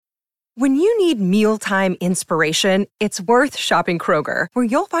When you need mealtime inspiration, it's worth shopping Kroger, where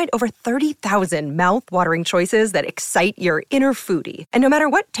you'll find over 30,000 mouth-watering choices that excite your inner foodie. And no matter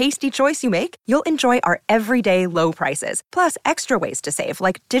what tasty choice you make, you'll enjoy our everyday low prices, plus extra ways to save,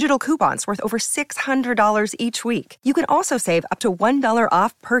 like digital coupons worth over $600 each week. You can also save up to $1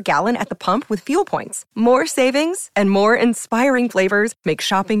 off per gallon at the pump with fuel points. More savings and more inspiring flavors make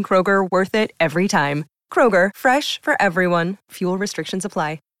shopping Kroger worth it every time. Kroger, fresh for everyone. Fuel restrictions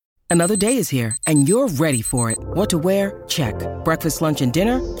apply. Another day is here, and you're ready for it. What to wear? Check. Breakfast, lunch, and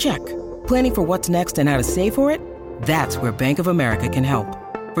dinner? Check. Planning for what's next and how to save for it? That's where Bank of America can help.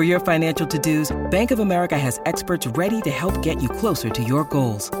 For your financial to-dos, Bank of America has experts ready to help get you closer to your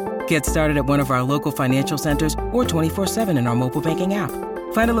goals. Get started at one of our local financial centers or 24/7 in our mobile banking app.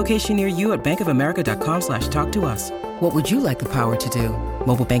 Find a location near you at bankofamerica.com/talktous. What would you like the power to do?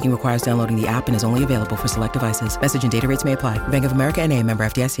 Mobile banking requires downloading the app and is only available for select devices. Message and data rates may apply. Bank of America N.A., member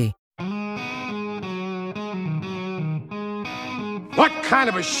FDIC. What kind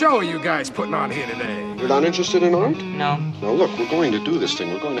of a show are you guys putting on here today? You're not interested in art? No. Now look, we're going to do this thing.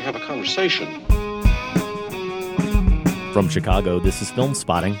 We're going to have a conversation. From Chicago, this is Film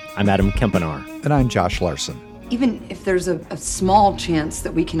Spotting. I'm Adam Kempenaar. And I'm Josh Larson. Even if there's a small chance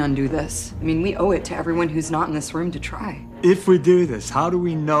that we can undo this, I mean, we owe it to everyone who's not in this room to try. If we do this, how do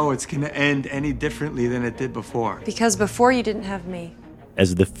we know it's going to end any differently than it did before? Because before you didn't have me.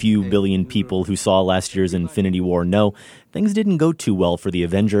 As the few billion people who saw last year's Infinity War know, things didn't go too well for the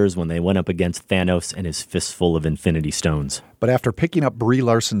Avengers when they went up against Thanos and his fistful of Infinity Stones. But after picking up Brie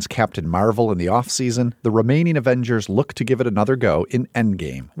Larson's Captain Marvel in the offseason, the remaining Avengers look to give it another go in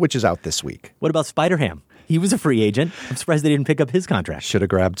Endgame, which is out this week. What about Spider-Ham? He was a free agent. I'm surprised they didn't pick up his contract. Should have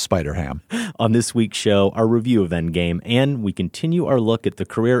grabbed Spider-Ham. On this week's show, our review of Endgame, and we continue our look at the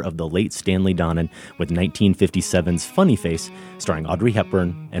career of the late Stanley Donen with 1957's Funny Face, starring Audrey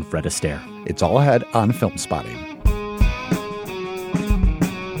Hepburn and Fred Astaire. It's all ahead on Film Spotting.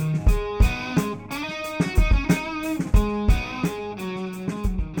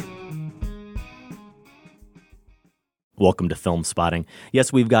 Welcome to Film Spotting.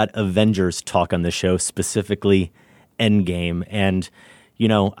 Yes, we've got Avengers talk on the show, specifically Endgame. And, you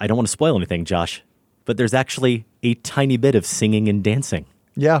know, I don't want to spoil anything, Josh, but there's actually a tiny bit of singing and dancing.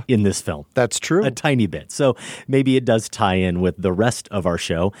 Yeah. In this film. That's true. A tiny bit. So maybe it does tie in with the rest of our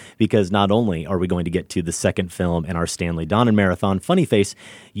show, because not only are we going to get to the second film in our Stanley Donen marathon, Funny Face,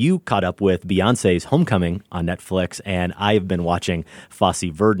 you caught up with Beyonce's Homecoming on Netflix, and I've been watching Fosse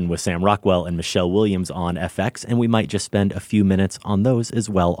Verdon with Sam Rockwell and Michelle Williams on FX, and we might just spend a few minutes on those as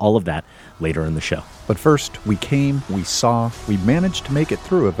well. All of that later in the show. But first, we came, we saw, we managed to make it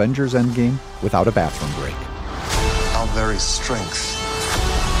through Avengers Endgame without a bathroom break. Our very strength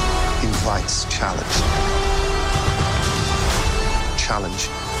invites challenge. Challenge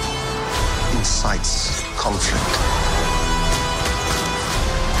incites conflict.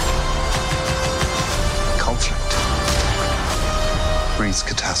 Conflict breeds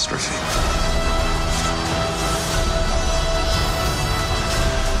catastrophe.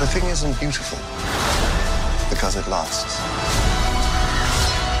 The thing isn't beautiful because it lasts.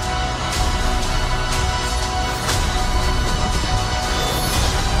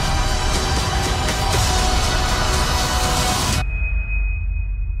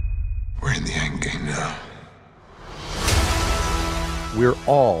 We're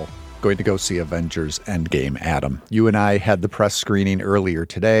all going to go see Avengers Endgame, Adam. You and I had the press screening earlier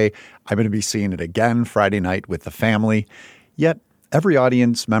today. I'm going to be seeing it again Friday night with the family. Yet, every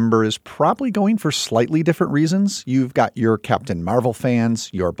audience member is probably going for slightly different reasons. You've got your Captain Marvel fans,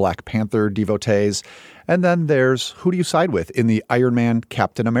 your Black Panther devotees, and then there's who do you side with in the Iron Man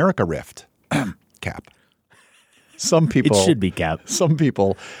Captain America rift? Cap. Some people, it should be Cap. Some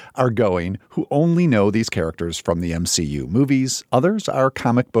people are going who only know these characters from the MCU movies. Others are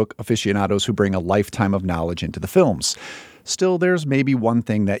comic book aficionados who bring a lifetime of knowledge into the films. Still, there's maybe one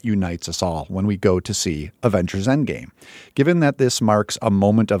thing that unites us all when we go to see Avengers Endgame. Given that this marks a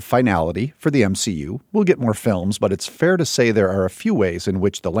moment of finality for the MCU, we'll get more films, but it's fair to say there are a few ways in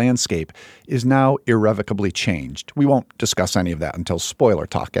which the landscape is now irrevocably changed. We won't discuss any of that until spoiler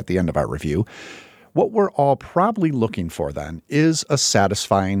talk at the end of our review. What we're all probably looking for, then, is a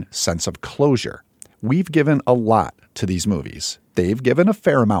satisfying sense of closure. We've given a lot to these movies. They've given a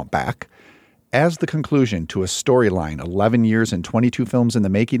fair amount back. As the conclusion to a storyline 11 years and 22 films in the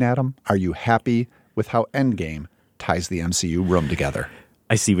making, Adam, are you happy with how Endgame ties the MCU room together?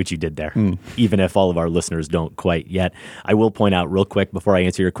 I see what you did there, even if all of our listeners don't quite yet. I will point out real quick before I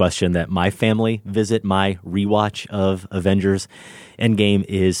answer your question that my family visit, my rewatch of Avengers Endgame,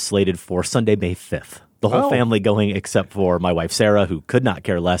 is slated for Sunday, May 5th. The whole family going except for my wife, Sarah, who could not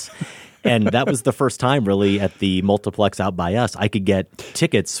care less. And that was the first time, really, at the multiplex out by us, I could get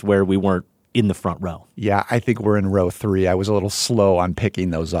tickets where we weren't in the front row. Yeah, I think we're in row 3. I was a little slow on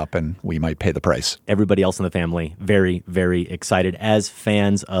picking those up, and we might pay the price. Everybody else in the family, very, very excited, as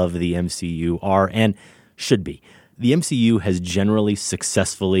fans of the MCU are and should be. The MCU has generally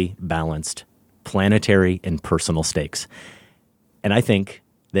successfully balanced planetary and personal stakes. And I think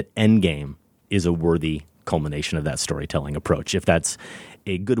that Endgame is a worthy culmination of that storytelling approach, if that's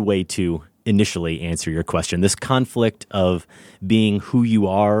a good way to initially answer your question. This conflict of being who you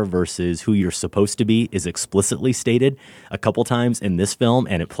are versus who you're supposed to be is explicitly stated a couple times in this film,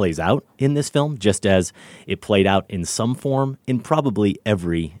 and it plays out in this film just as it played out in some form in probably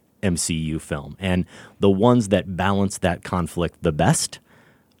every MCU film. And the ones that balance that conflict the best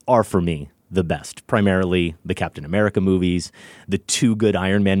are, for me, the best. Primarily the Captain America movies, the 2 good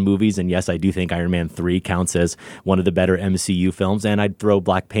Iron Man movies, and yes, I do think Iron Man 3 counts as one of the better MCU films, and I'd throw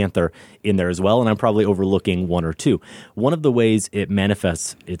Black Panther in there as well, and I'm probably overlooking 1 or 2. One of the ways it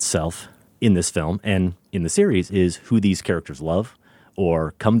manifests itself in this film and in the series is who these characters love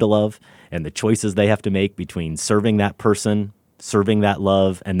or come to love, and the choices they have to make between serving that person, serving that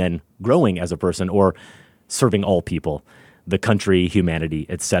love, and then growing as a person, or serving all people, the country, humanity,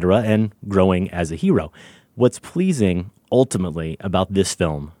 etc., and growing as a hero. What's pleasing ultimately about this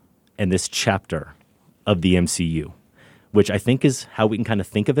film and this chapter of the MCU, which I think is how we can kind of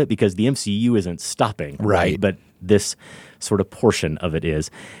think of it, because the MCU isn't stopping, right? But this sort of portion of it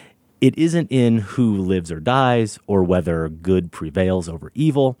is. It isn't in who lives or dies or whether good prevails over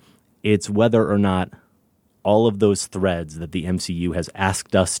evil. It's whether or not all of those threads that the MCU has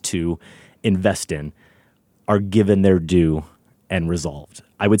asked us to invest in are given their due and resolved.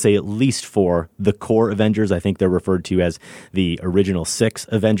 I would say at least for the core Avengers. I think they're referred to as the original 6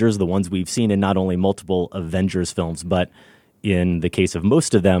 Avengers, the ones we've seen in not only multiple Avengers films, but in the case of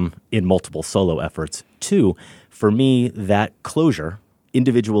most of them, in multiple solo efforts too. For me, that closure,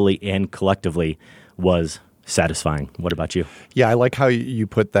 individually and collectively, was satisfying. What about you? Yeah, I like how you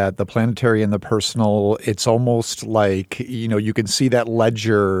put that, the planetary and the personal. It's almost like, you can see that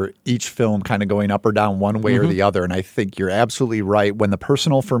ledger, each film kind of going up or down one way or the other. And I think you're absolutely right. When the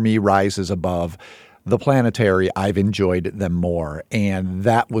personal for me rises above the planetary, I've enjoyed them more. And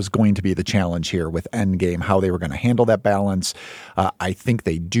that was going to be the challenge here with Endgame, how they were going to handle that balance. I think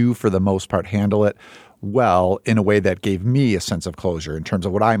they do, for the most part, handle it well in a way that gave me a sense of closure in terms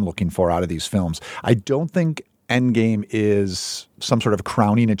of what I'm looking for out of these films. I don't think Endgame is some sort of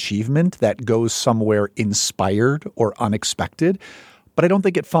crowning achievement that goes somewhere inspired or unexpected, but I don't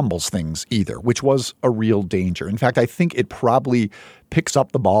think it fumbles things either, which was a real danger. In fact, I think it probably picks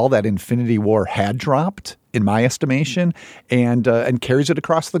up the ball that Infinity War had dropped, in my estimation, and carries it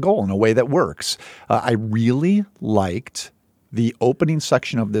across the goal in a way that works. I really liked the opening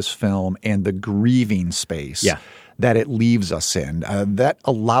section of this film and the grieving space that it leaves us in. That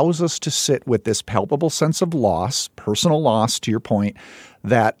allows us to sit with this palpable sense of loss, personal loss, to your point,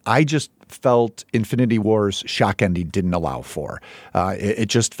 that I just felt Infinity War's shock ending didn't allow for. It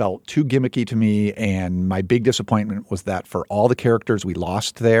just felt too gimmicky to me, and my big disappointment was that for all the characters we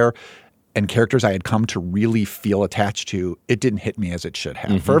lost there, and characters I had come to really feel attached to, it didn't hit me as it should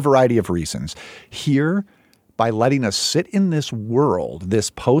have, for a variety of reasons. Here, by letting us sit in this world,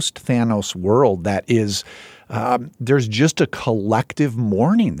 this post-Thanos world that is, there's just a collective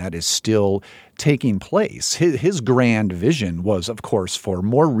mourning that is still taking place. His grand vision was, of course, for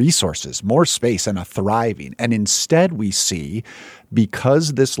more resources, more space, and a thriving. And instead we see,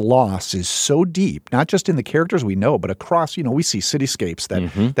 because this loss is so deep, not just in the characters we know, but across, we see cityscapes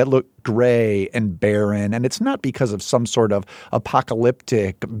that look gray and barren. And it's not because of some sort of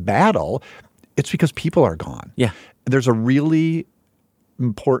apocalyptic battle. It's because people are gone. Yeah. There's a really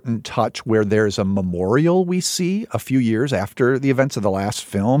important touch where there's a memorial we see a few years after the events of the last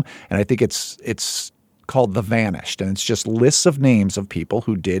film, and I think it's called The Vanished, and it's just lists of names of people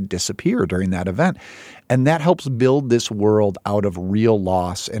who did disappear during that event. And that helps build this world out of real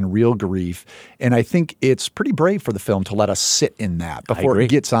loss and real grief. And I think it's pretty brave for the film to let us sit in that before it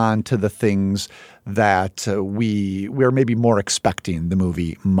gets on to the things that we're maybe more expecting the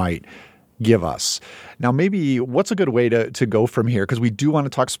movie might give us. Now, maybe what's a good way to go from here? Because we do want to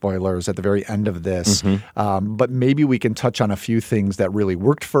talk spoilers at the very end of this, but maybe we can touch on a few things that really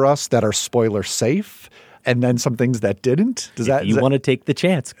worked for us that are spoiler safe, and then some things that didn't. You want to take the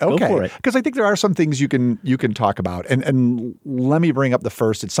chance, go for it. Because I think there are some things you can talk about. And let me bring up the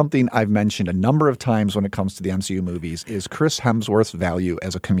first. It's something I've mentioned a number of times when it comes to the MCU movies, is Chris Hemsworth's value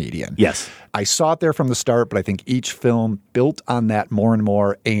as a comedian. Yes. I saw it there from the start, but I think each film built on that more and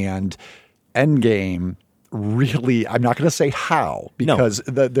more. And Endgame really, I'm not going to say how, because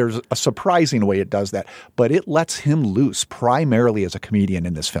there's a surprising way it does that, but it lets him loose primarily as a comedian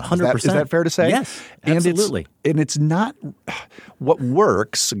in this film. 100%. Is that fair to say? Yes, absolutely. And it's not, what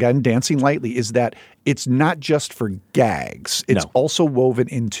works, again, Dancing Lightly, is that it's not just for gags. It's also woven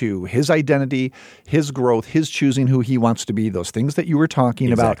into his identity, his growth, his choosing who he wants to be, those things that you were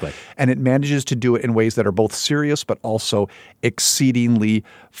talking about. And it manages to do it in ways that are both serious but also exceedingly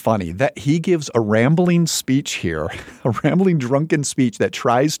funny. That he gives a rambling speech here, a rambling drunken speech that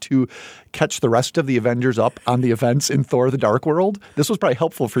tries to catch the rest of the Avengers up on the events in Thor: The Dark World. This was probably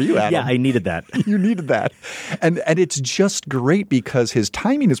helpful for you, Adam. Yeah, I needed that. You needed that. And it's just great because his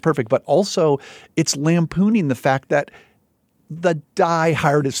timing is perfect, but also it's lampooning the fact that the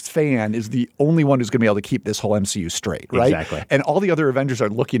die-hardest fan is the only one who's going to be able to keep this whole MCU straight, right? Exactly. And all the other Avengers are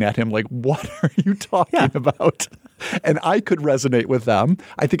looking at him like, what are you talking about? And I could resonate with them.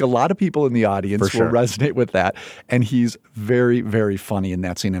 I think a lot of people in the audience will resonate with that. And he's very, very funny in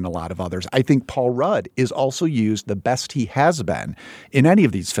that scene and a lot of others. I think Paul Rudd is also used the best he has been in any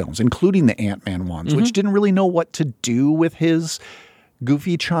of these films, including the Ant-Man ones, which didn't really know what to do with his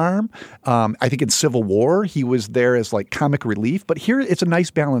goofy charm. I think in Civil War, he was there as like comic relief. But here it's a nice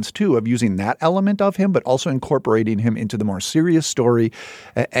balance, too, of using that element of him, but also incorporating him into the more serious story.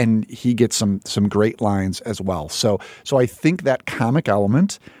 And he gets some great lines as well. So I think that comic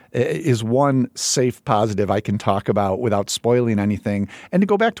element is one safe positive I can talk about without spoiling anything. And to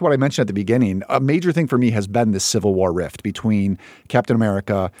go back to what I mentioned at the beginning, a major thing for me has been this Civil War rift between Captain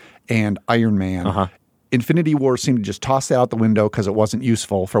America and Iron Man. Infinity War seemed to just toss that out the window because it wasn't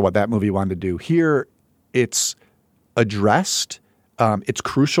useful for what that movie wanted to do. Here, it's addressed. It's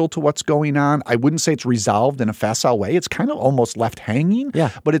crucial to what's going on. I wouldn't say it's resolved in a facile way. It's kind of almost left hanging.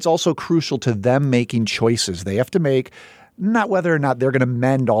 But it's also crucial to them making choices. They have to make not whether or not they're going to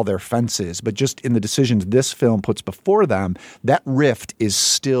mend all their fences, but just in the decisions this film puts before them, that rift is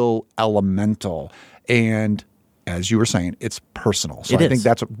still elemental. And as you were saying, it's personal. So I think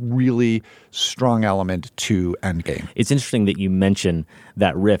that's a really strong element to Endgame. It's interesting that you mention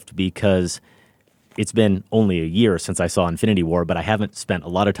that rift because it's been only a year since I saw Infinity War, but I haven't spent a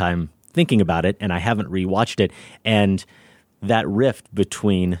lot of time thinking about it, and I haven't rewatched it. And that rift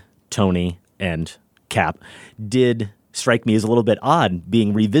between Tony and Cap did strike me as a little bit odd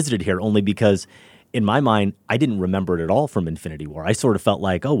being revisited here, only because in my mind, I didn't remember it at all from Infinity War. I sort of felt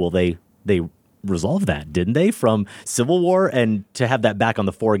like, oh, well, they resolve that, didn't they, from Civil War? And to have that back on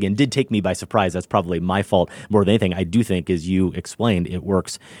the fore again did take me by surprise. That's probably my fault more than anything. I do think, as you explained, it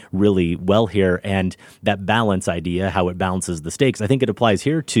works really well here. And that balance idea, how it balances the stakes, I think it applies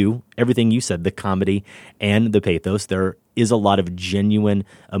here to everything you said, the comedy and the pathos. There is a lot of genuine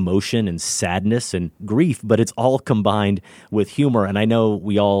emotion and sadness and grief, but it's all combined with humor. And I know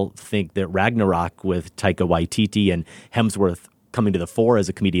we all think that Ragnarok with Taika Waititi and Hemsworth coming to the fore as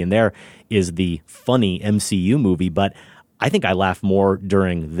a comedian there is the funny MCU movie, but I think I laughed more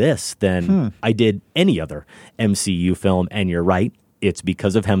during this than I did any other MCU film. And you're right, it's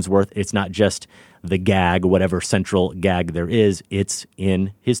because of Hemsworth. It's not just the gag, whatever central gag there is, it's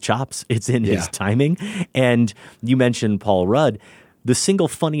in his chops. It's in his timing. And you mentioned Paul Rudd. The single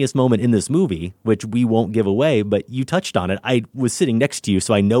funniest moment in this movie, which we won't give away, but you touched on it, I was sitting next to you,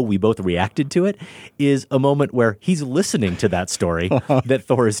 so I know we both reacted to it, is a moment where he's listening to that story that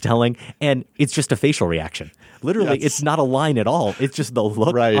Thor is telling, and it's just a facial reaction. Literally, it's not a line at all. It's just the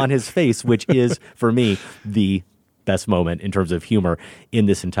look on his face, which is, for me, the best moment in terms of humor in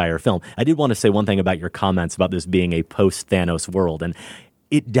this entire film. I did want to say one thing about your comments about this being a post-Thanos world, and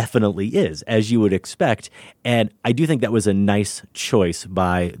it definitely is, as you would expect. And I do think that was a nice choice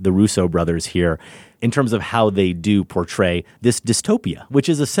by the Russo brothers here in terms of how they do portray this dystopia, which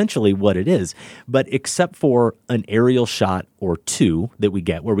is essentially what it is. But except for an aerial shot or two that we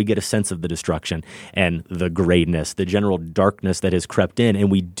get, where we get a sense of the destruction and the grayness, the general darkness that has crept in,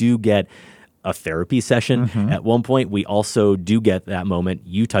 and we do get a therapy session at one point. We also do get that moment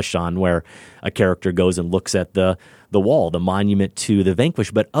you touched on where a character goes and looks at the wall, the monument to the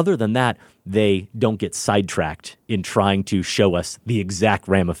vanquished. But other than that, they don't get sidetracked in trying to show us the exact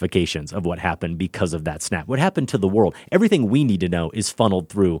ramifications of what happened because of that snap. What happened to the world? Everything we need to know is funneled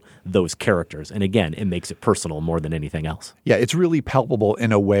through those characters. And again, it makes it personal more than anything else. Yeah, it's really palpable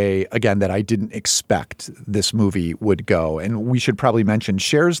in a way, again, that I didn't expect this movie would go. And we should probably mention,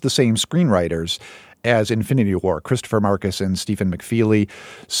 shares the same screenwriters as Infinity War, Christopher Marcus and Stephen McFeely.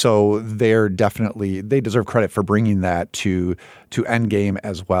 So they deserve credit for bringing that to Endgame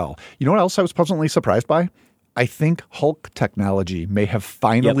as well. You know what else I was pleasantly surprised by? I think Hulk technology may have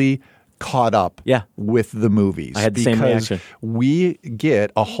finally caught up Yeah. with the movies. I had the same reaction. We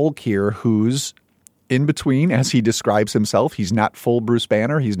get a Hulk here who's in between, as he describes himself. He's not full Bruce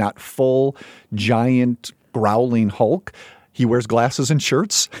Banner. He's not full giant growling Hulk. He wears glasses and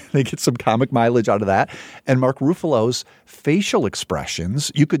shirts. They get some comic mileage out of that. And Mark Ruffalo's facial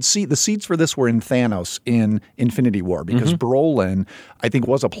expressions, you could see the seeds for this were in Thanos in Infinity War, because Brolin, I think,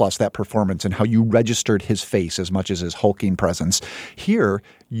 was a plus, that performance and how you registered his face as much as his hulking presence. Here,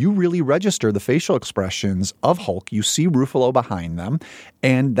 you really register the facial expressions of Hulk. You see Ruffalo behind them,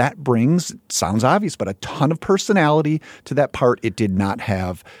 and that brings, sounds obvious, but a ton of personality to that part it did not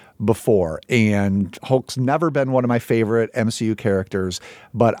have before. And Hulk's never been one of my favorite MCU characters,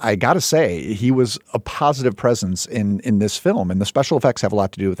 but I got to say, he was a positive presence in this film, and the special effects have a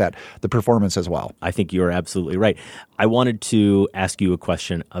lot to do with that, the performance as well. I think you're absolutely right. I wanted to ask you a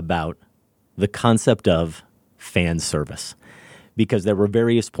question about the concept of fan service, because there were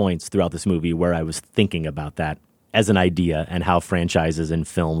various points throughout this movie where I was thinking about that as an idea and how franchises and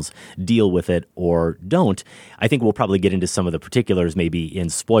films deal with it or don't. I think we'll probably get into some of the particulars maybe in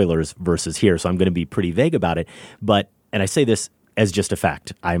spoilers versus here, so I'm going to be pretty vague about it. And I say this as just a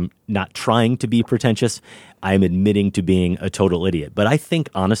fact. I'm not trying to be pretentious. I'm admitting to being a total idiot. But I think,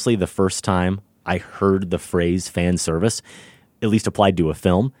 honestly, the first time I heard the phrase fan service, at least applied to a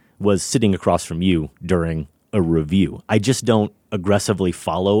film, was sitting across from you during a review. I just don't aggressively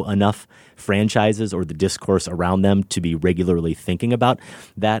follow enough franchises or the discourse around them to be regularly thinking about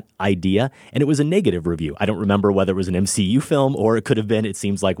that idea. And it was a negative review. I don't remember whether it was an MCU film or it could have been, it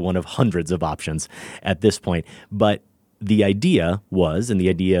seems like, one of hundreds of options at this point. But the idea was, and the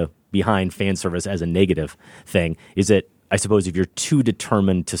idea behind fan service as a negative thing, is that I suppose if you're too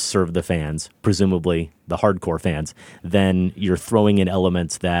determined to serve the fans, presumably the hardcore fans, then you're throwing in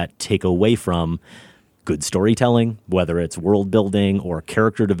elements that take away from good storytelling, whether it's world building or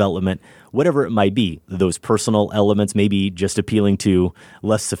character development, whatever it might be, those personal elements, maybe just appealing to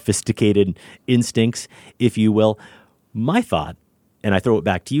less sophisticated instincts, if you will. My thought, and I throw it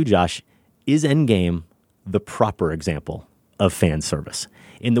back to you, Josh, is Endgame the proper example of fan service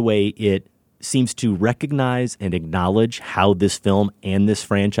in the way it seems to recognize and acknowledge how this film and this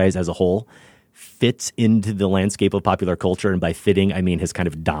franchise as a whole fits into the landscape of popular culture, and by fitting, I mean has kind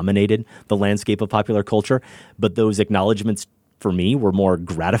of dominated the landscape of popular culture. But those acknowledgments, for me, were more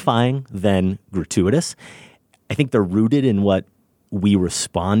gratifying than gratuitous. I think they're rooted in what we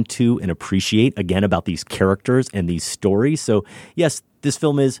respond to and appreciate, again, about these characters and these stories. So, yes, this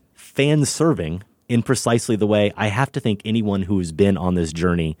film is fan-serving in precisely the way I have to think anyone who's been on this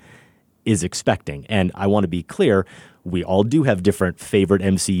journey is expecting. And I want to be clear, we all do have different favorite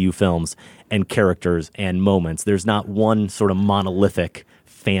MCU films and characters and moments. There's not one sort of monolithic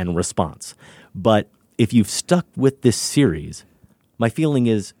fan response. But if you've stuck with this series, my feeling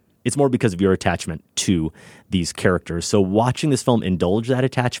is it's more because of your attachment to these characters. So watching this film indulge that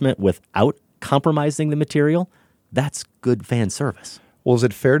attachment without compromising the material, that's good fan service. Well, is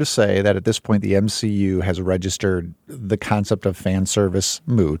it fair to say that at this point the MCU has registered the concept of fan service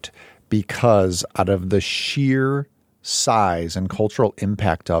moot because out of the sheer size and cultural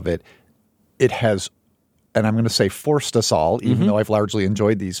impact of it, it has, and I'm going to say forced us all, even though I've largely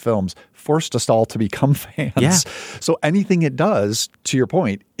enjoyed these films, forced us all to become fans. Yeah. So anything it does, to your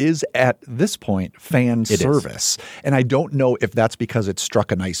point, is at this point fan service. And I don't know if that's because it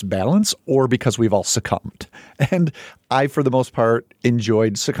struck a nice balance or because we've all succumbed. And I, for the most part,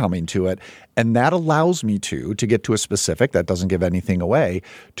 enjoyed succumbing to it. And that allows me to get to a specific, that doesn't give anything away,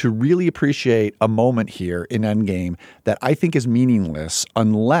 to really appreciate a moment here in Endgame that I think is meaningless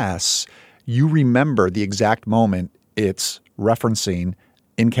unless you remember the exact moment it's referencing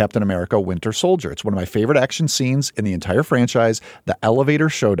in Captain America Winter Soldier. It's one of my favorite action scenes in the entire franchise, the elevator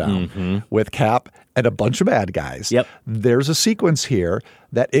showdown with Cap and a bunch of bad guys. Yep. There's a sequence here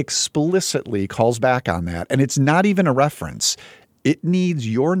that explicitly calls back on that, and it's not even a reference. It needs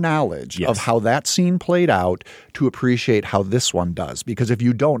your knowledge of how that scene played out to appreciate how this one does. Because if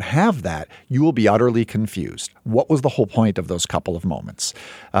you don't have that, you will be utterly confused. What was the whole point of those couple of moments?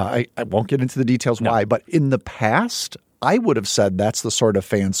 I won't get into the details why, but in the past, I would have said that's the sort of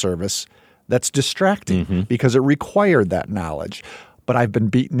fan service that's distracting because it required that knowledge. But I've been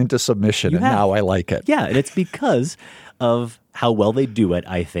beaten into submission, and now I like it. Yeah, and it's because of how well they do it,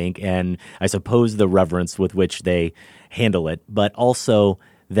 I think, and I suppose the reverence with which they handle it, but also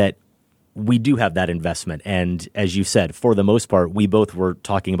that we do have that investment. And as you said, for the most part, we both were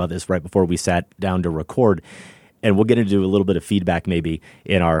talking about this right before we sat down to record, and we'll get into a little bit of feedback maybe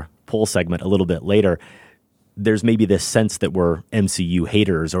in our poll segment a little bit later. there's maybe this sense that we're MCU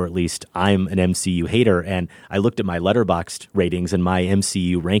haters, or at least I'm an MCU hater. And I looked at my Letterboxd ratings and my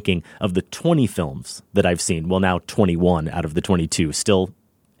MCU ranking of the 20 films that I've seen. Well, now 21 out of the 22. Still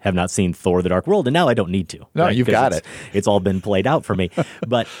have not seen Thor: The Dark World, and now I don't need to. No, right? You've got it. It's all been played out for me.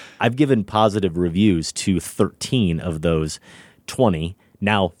 But I've given positive reviews to 13 of those 20,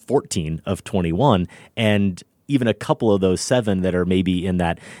 now 14 of 21, and even a couple of those 7 that are maybe in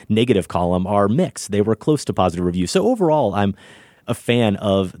that negative column are mixed. They were close to positive reviews. So overall, I'm a fan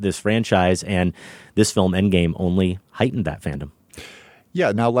of this franchise, and this film, Endgame, only heightened that fandom.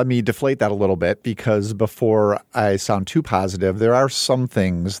 Yeah, now let me deflate that a little bit, because before I sound too positive, there are some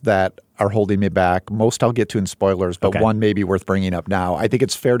things that are holding me back. Most I'll get to in spoilers, but one may be worth bringing up now. I think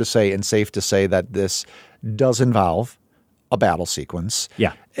it's fair to say and safe to say that this does involve a battle sequence.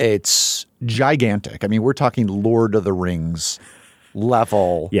 Yeah. It's gigantic. I mean, we're talking Lord of the Rings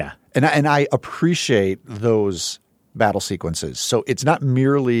level. Yeah. And I appreciate those battle sequences. So it's not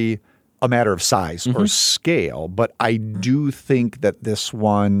merely a matter of size or scale, but I do think that this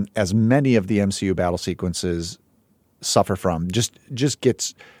one, as many of the MCU battle sequences suffer from, just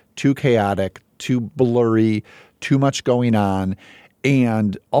gets too chaotic, too blurry, too much going on.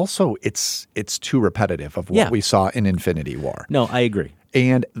 And also, it's too repetitive of what we saw in Infinity War. No, I agree.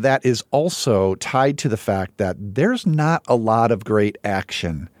 And that is also tied to the fact that there's not a lot of great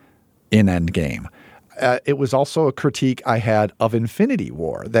action in Endgame. It was also a critique I had of Infinity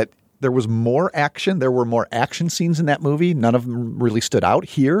War, that there was more action. There were more action scenes in that movie. None of them really stood out.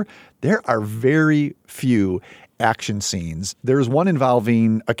 Here, there are very few action scenes. There's one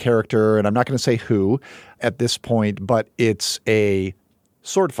involving a character, and I'm not going to say who at this point, but it's a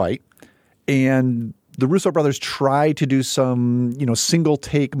sword fight. And the Russo brothers try to do some, single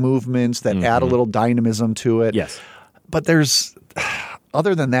take movements that add a little dynamism to it. Yes. But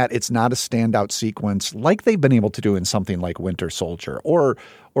other than that, it's not a standout sequence like they've been able to do in something like Winter Soldier or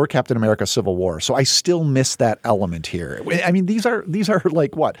Captain America: Civil War. So I still miss that element here. I mean, these are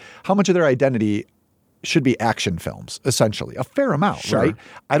like what? How much of their identity should be action films, essentially? A fair amount, right?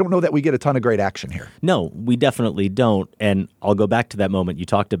 I don't know that we get a ton of great action here. No, we definitely don't. And I'll go back to that moment you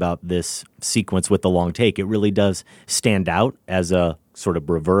talked about, this sequence with the long take. It really does stand out as a sort of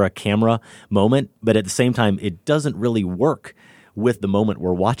bravura camera moment, but at the same time, it doesn't really work with the moment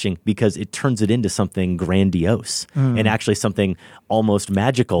we're watching, because it turns it into something grandiose and actually something almost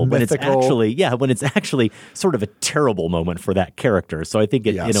magical. Mythical. when it's actually sort of a terrible moment for that character. So I think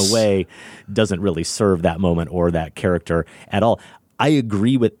it, in a way, doesn't really serve that moment or that character at all. I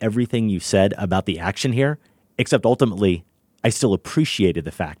agree with everything you said about the action here, except ultimately, I still appreciated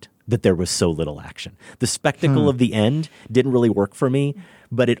the fact that there was so little action. The spectacle of the end didn't really work for me,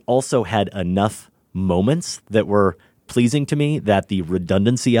 but it also had enough moments that were pleasing to me that the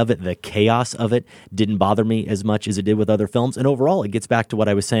redundancy of it, the chaos of it, didn't bother me as much as it did with other films. And overall, it gets back to what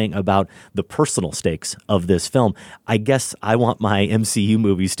I was saying about the personal stakes of this film. I guess I want my MCU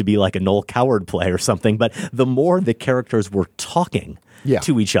movies to be like a Noel Coward play or something, but the more the characters were talking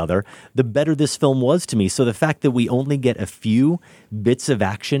to each other, the better this film was to me. So the fact that we only get a few bits of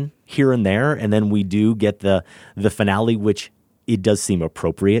action here and there, and then we do get the finale, which it does seem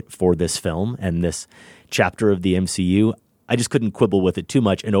appropriate for this film and this chapter of the MCU, I just couldn't quibble with it too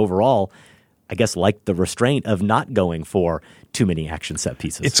much. And overall, I guess, liked the restraint of not going for too many action set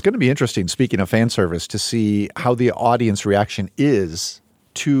pieces. It's going to be interesting, speaking of fan service, to see how the audience reaction is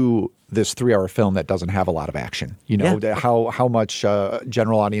to this 3-hour film that doesn't have a lot of action. How much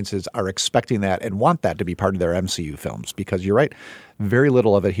general audiences are expecting that and want that to be part of their MCU films. Because you're right, very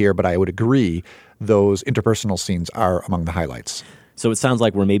little of it here, but I would agree those interpersonal scenes are among the highlights. So it sounds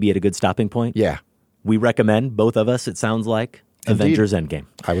like we're maybe at a good stopping point. Yeah. We recommend, both of us, it sounds like, Avengers Endgame.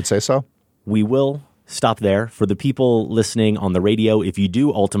 I would say so. We will stop there. For the people listening on the radio, if you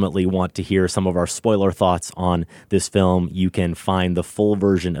do ultimately want to hear some of our spoiler thoughts on this film, you can find the full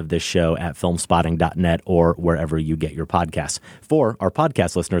version of this show at filmspotting.net or wherever you get your podcasts. For our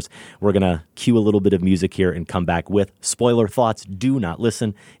podcast listeners, we're going to cue a little bit of music here and come back with spoiler thoughts. Do not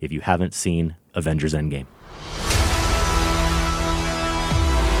listen if you haven't seen Avengers Endgame.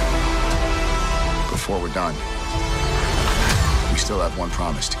 Before we're done, we still have one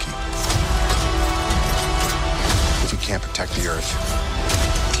promise to keep. If we can't protect the Earth,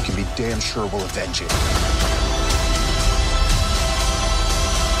 you can be damn sure we'll avenge it.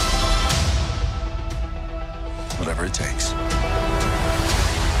 Whatever it takes.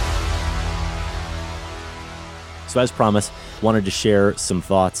 So as promised, wanted to share some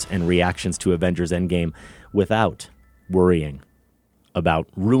thoughts and reactions to Avengers Endgame without worrying about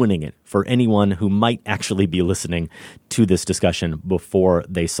ruining it for anyone who might actually be listening to this discussion before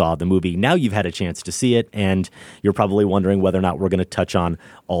they saw the movie. Now you've had a chance to see it, and you're probably wondering whether or not we're going to touch on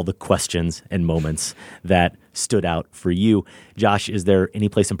all the questions and moments that stood out for you. Josh, is there any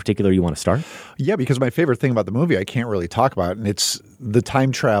place in particular you want to start? Yeah, because my favorite thing about the movie I can't really talk about, and it's the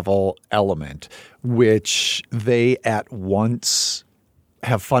time travel element, which they at once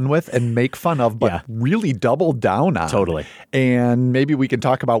have fun with and make fun of, but really double down on. Totally. And maybe we can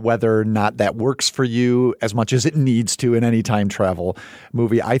talk about whether or not that works for you as much as it needs to in any time travel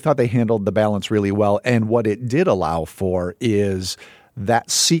movie. I thought they handled the balance really well. And what it did allow for is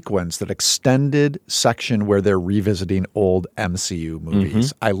that sequence, that extended section where they're revisiting old MCU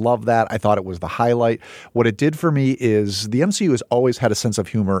movies. I love that. I thought it was the highlight. What it did for me is the MCU has always had a sense of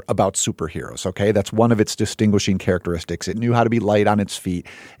humor about superheroes, okay? That's one of its distinguishing characteristics. It knew how to be light on its feet.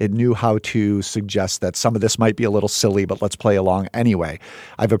 It knew how to suggest that some of this might be a little silly, but let's play along anyway.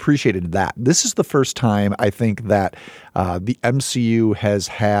 I've appreciated that. This is the first time I think that the MCU has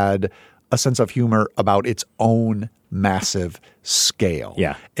had a sense of humor about its own massive scale.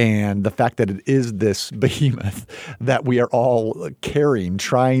 Yeah. And the fact that it is this behemoth that we are all carrying,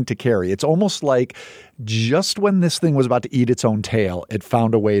 trying to carry. It's almost like just when this thing was about to eat its own tail, it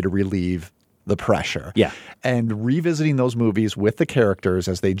found a way to relieve the pressure. Yeah. And revisiting those movies with the characters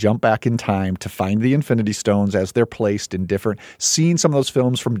as they jump back in time to find the Infinity Stones as they're placed in different, seeing some of those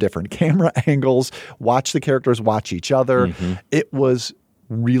films from different camera angles, watch the characters watch each other. It was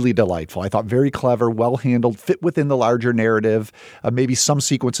really delightful. I thought very clever, well handled, fit within the larger narrative. Maybe some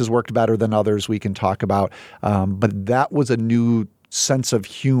sequences worked better than others we can talk about. But that was a new sense of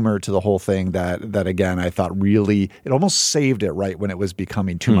humor to the whole thing that again, I thought really, it almost saved it right when it was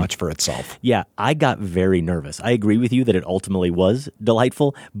becoming too much for itself. Yeah, I got very nervous. I agree with you that it ultimately was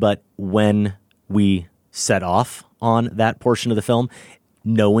delightful, but when we set off on that portion of the film,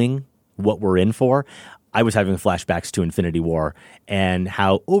 knowing what we're in for, I was having flashbacks to Infinity War and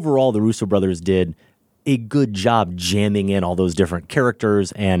how overall the Russo brothers did a good job jamming in all those different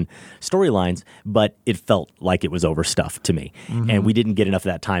characters and storylines, but it felt like it was overstuffed to me. And we didn't get enough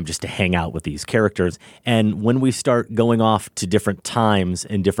of that time just to hang out with these characters. And when we start going off to different times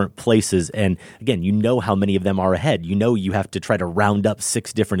and different places, and again, you know how many of them are ahead. You know you have to try to round up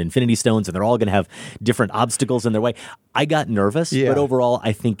 6 different Infinity Stones, and they're all going to have different obstacles in their way. I got nervous, but overall,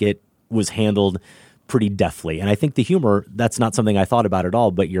 I think it was handled pretty deftly. And I think the humor, that's not something I thought about at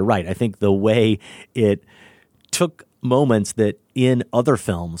all, but you're right. I think the way it took moments that in other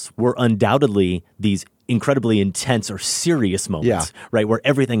films were undoubtedly these incredibly intense or serious moments, right? Where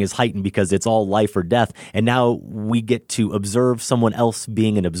everything is heightened because it's all life or death. And now we get to observe someone else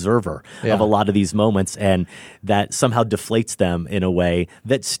being an observer of a lot of these moments. And that somehow deflates them in a way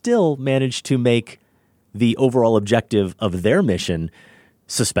that still managed to make the overall objective of their mission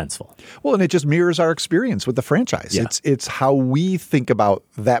suspenseful. Well, and it just mirrors our experience with the franchise. It's how we think about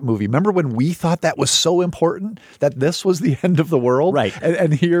that movie. Remember when we thought that was so important, that this was the end of the world? Right.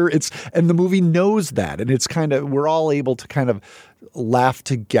 And here and the movie knows that. And it's kind of, we're all able to kind of laugh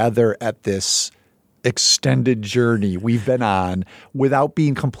together at this extended journey we've been on without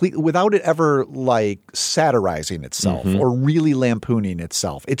it ever like satirizing itself or really lampooning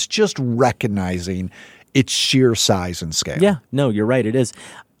itself. It's just recognizing its sheer size and scale. Yeah, no, you're right. It is.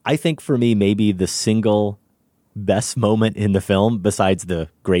 I think for me, maybe the single best moment in the film, besides the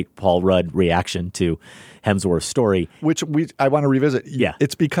great Paul Rudd reaction to Hemsworth's story. Which I want to revisit. Yeah.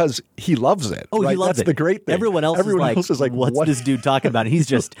 It's because he loves it. Oh, right? he loves That's it. the great thing. Everyone else is like, what's this dude talking about? And he's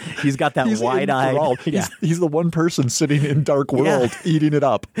got that wide-eyed. He's the one person sitting in Dark World eating it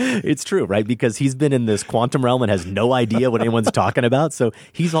up. It's true, right? Because he's been in this quantum realm and has no idea what anyone's talking about. So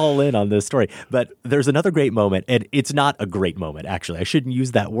he's all in on this story. But there's another great moment, and it's not a great moment, actually. I shouldn't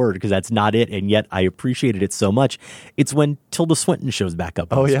use that word because that's not it, and yet I appreciated it so much. It's when Tilda Swinton shows back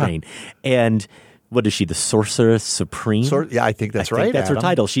up on screen. And what is she, the Sorceress Supreme? I think that's right. That's her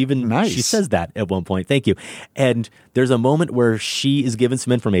title. She says that at one point. Thank you. And there's a moment where she is given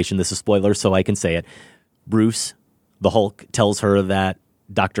some information. This is spoilers, so I can say it. Bruce, the Hulk, tells her that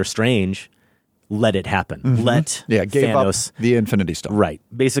Doctor Strange let it happen. Gave Thanos up the Infinity Stone. Right.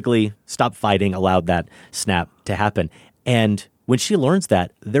 Basically, stopped fighting, allowed that snap to happen. And when she learns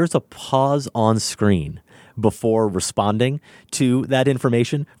that, there's a pause on screen before responding to that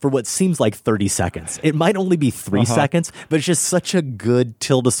information for what seems like 30 seconds. It might only be 3 seconds, but it's just such a good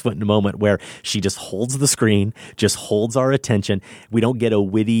Tilda Swinton moment where she just holds the screen, just holds our attention. We don't get a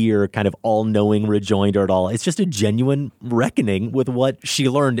witty or kind of all-knowing rejoinder at all. It's just a genuine reckoning with what she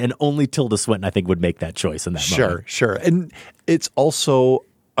learned, and only Tilda Swinton, I think, would make that choice in that moment. Sure. And it's also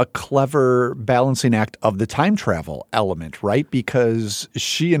a clever balancing act of the time travel element, right? Because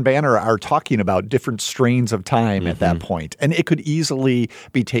she and Banner are talking about different strains of time at that point. And it could easily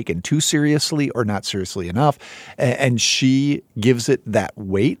be taken too seriously or not seriously enough. And she gives it that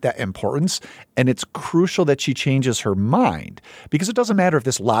weight, that importance. And it's crucial that she changes her mind, because it doesn't matter if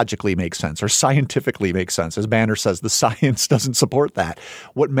this logically makes sense or scientifically makes sense. As Banner says, the science doesn't support that.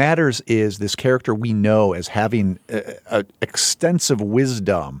 What matters is this character we know as having extensive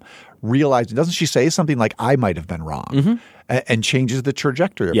wisdom realized, doesn't she say something like, I might have been wrong, and changes the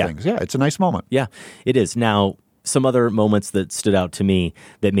trajectory of things? Yeah, it's a nice moment. Yeah, it is. Now, some other moments that stood out to me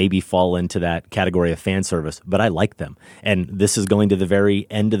that maybe fall into that category of fan service, but I like them. And this is going to the very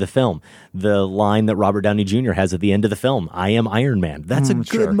end of the film. The line that Robert Downey Jr. has at the end of the film, I am Iron Man. That's a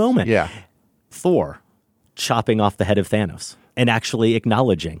good moment. Yeah. Thor chopping off the head of Thanos and actually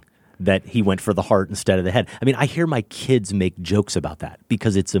acknowledging that he went for the heart instead of the head. I mean, I hear my kids make jokes about that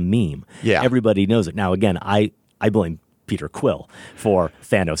because it's a meme. Yeah. Everybody knows it. Now, again, I blame Peter Quill for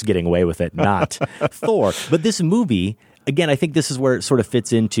Thanos getting away with it, not Thor. But this movie, again, I think this is where it sort of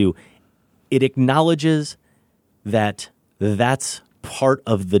fits into, it acknowledges that that's part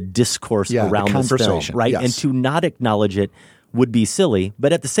of the discourse around this film, right? Yes. And to not acknowledge it would be silly.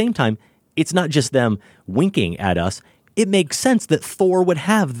 But at the same time, it's not just them winking at us. It makes sense that Thor would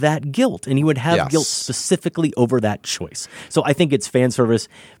have that guilt, and he would have guilt specifically over that choice. So I think it's fan service,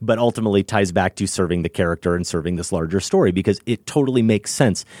 but ultimately ties back to serving the character and serving this larger story, because it totally makes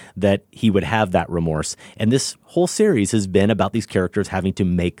sense that he would have that remorse. And this whole series has been about these characters having to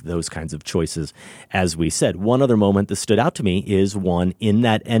make those kinds of choices, as we said. One other moment that stood out to me is one in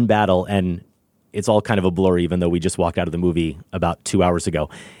that end battle, and it's all kind of a blur, even though we just walked out of the movie about 2 hours ago,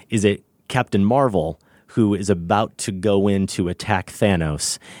 is it Captain Marvel, who is about to go in to attack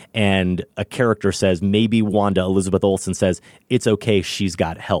Thanos, and a character says, maybe Wanda, Elizabeth Olsen says, it's okay, she's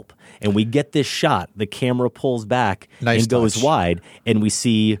got help. And we get this shot, the camera pulls back and goes wide, and we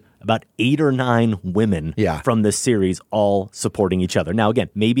see about 8 or 9 women from this series all supporting each other. Now, again,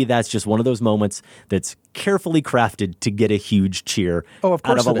 maybe that's just one of those moments that's carefully crafted to get a huge cheer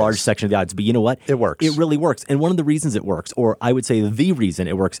out of a large section of the audience. But you know what? It works. It really works. And one of the reasons it works, or I would say the reason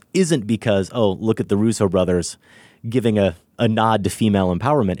it works, isn't because, oh, look at the Russo brothers giving a nod to female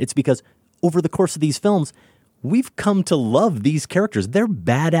empowerment. It's because over the course of these films, we've come to love these characters. They're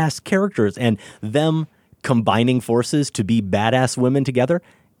badass characters, and them combining forces to be badass women together,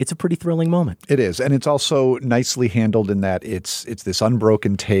 it's a pretty thrilling moment. It is. And it's also nicely handled in that it's this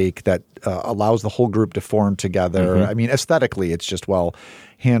unbroken take that allows the whole group to form together. I mean, aesthetically, it's just well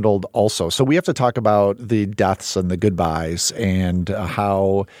handled also. So we have to talk about the deaths and the goodbyes and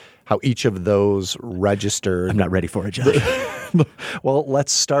how each of those registered. I'm not ready for it, Josh. Well,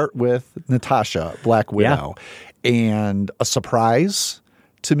 let's start with Natasha, Black Widow. And a surprise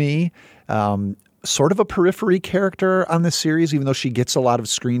to me, sort of a periphery character on this series, even though she gets a lot of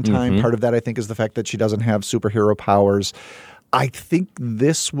screen time. Part of that, I think, is the fact that she doesn't have superhero powers. I think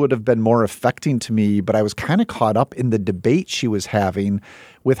this would have been more affecting to me, but I was kind of caught up in the debate she was having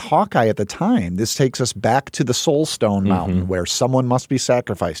with Hawkeye at the time. This takes us back to the Soul Stone Mountain, where someone must be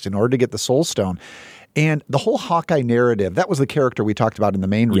sacrificed in order to get the Soul Stone. And the whole Hawkeye narrative, that was the character we talked about in the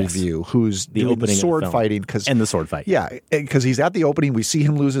main review, who's doing the sword fighting. And the sword fight. Yeah, because he's at the opening. We see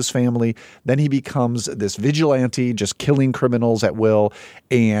him lose his family. Then he becomes this vigilante, just killing criminals at will.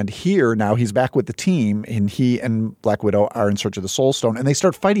 And here, now he's back with the team, and he and Black Widow are in search of the Soul Stone. And they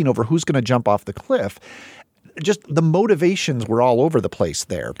start fighting over who's going to jump off the cliff. Just the motivations were all over the place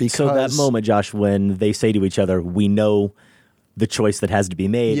there. Because so that moment, Josh, when they say to each other, we know the choice that has to be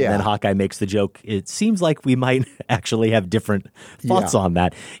made, and then Hawkeye makes the joke, it seems like we might actually have different thoughts on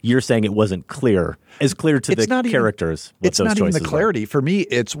that. You're saying it wasn't clear to the characters what it's those not choices even the clarity. were. For me,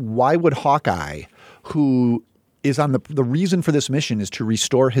 it's why would Hawkeye, who is on the reason for this mission is to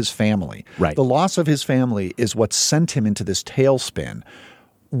restore his family. Right. The loss of his family is what sent him into this tailspin.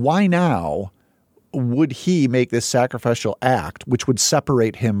 Why now would he make this sacrificial act, which would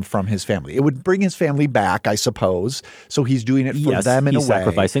separate him from his family? It would bring his family back, I suppose. So he's doing it for them in a way. He's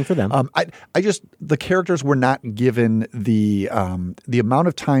sacrificing for them. The characters were not given the amount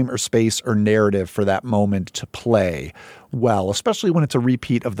of time or space or narrative for that moment to play well, especially when it's a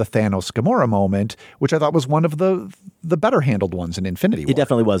repeat of the Thanos Gamora moment, which I thought was one of the better handled ones in Infinity War. It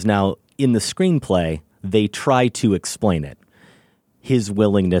definitely was. Now, in the screenplay, they try to explain it. His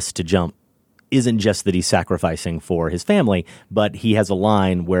willingness to jump isn't just that he's sacrificing for his family, but he has a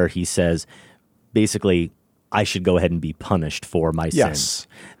line where he says, basically, I should go ahead and be punished for my sins,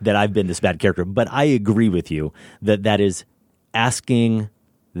 that I've been this bad character. But I agree with you that is asking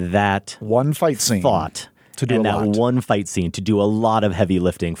that one fight scene thought To do and a that lot. one fight scene to do a lot of heavy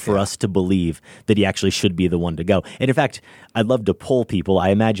lifting for us to believe that he actually should be the one to go. And in fact, I'd love to poll people. I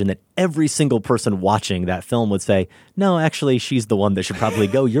imagine that every single person watching that film would say, no, actually, she's the one that should probably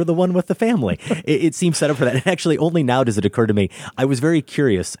go. You're the one with the family. It seems set up for that. And actually, only now does it occur to me. I was very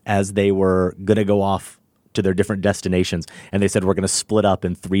curious as they were going to go off to their different destinations. And they said, we're going to split up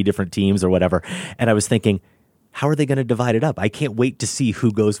in 3 different teams or whatever. And I was thinking, how are they going to divide it up? I can't wait to see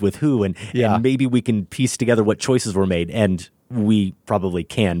who goes with who, and maybe we can piece together what choices were made, and we probably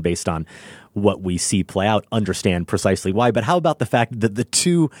can, based on what we see play out, understand precisely why. But how about the fact that the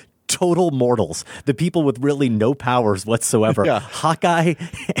 2 total mortals, the people with really no powers whatsoever, Hawkeye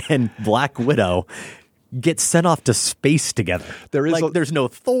and Black Widow, get sent off to space together? There's no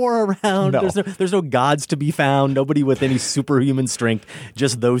Thor around. No. There's no gods to be found. Nobody with any superhuman strength.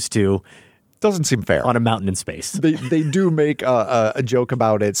 Just those 2. Doesn't seem fair. On a mountain in space. They do make a joke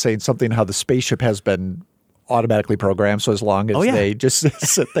about it, saying something how the spaceship has been automatically programmed, so as long as they just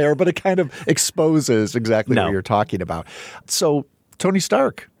sit there. But it kind of exposes exactly what you're talking about. So Tony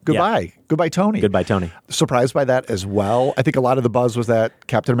Stark, goodbye. Yeah. Goodbye, Tony. Goodbye, Tony. Surprised by that as well. I think a lot of the buzz was that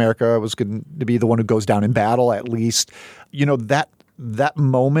Captain America was going to be the one who goes down in battle, at least. You know, that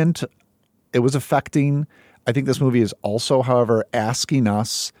moment, it was affecting. I think this movie is also, however, asking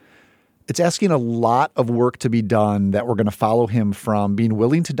us. It's asking a lot of work to be done that we're going to follow him from being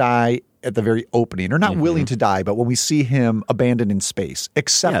willing to die at the very opening, or not willing to die, but when we see him abandoned in space,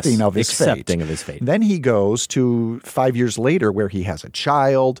 accepting of his fate. Then he goes to 5 years later where he has a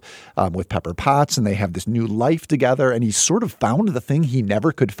child with Pepper Potts, and they have this new life together, and he's sort of found the thing he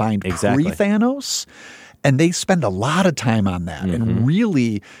never could find pre-Thanos. And they spend a lot of time on that and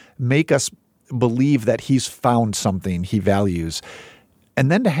really make us believe that he's found something he values. And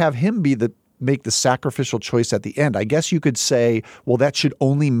then to have him make the sacrificial choice at the end, I guess you could say, well, that should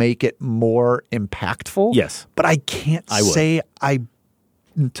only make it more impactful. Yes. But I can't say I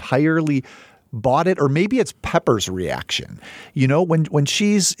entirely bought it, or maybe it's Pepper's reaction. You know, when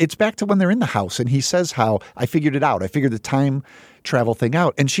it's back to when they're in the house and he says how, I figured it out. I figured the time travel thing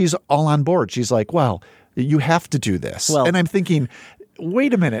out. And she's all on board. She's like, well, you have to do this. Well, and I'm thinking,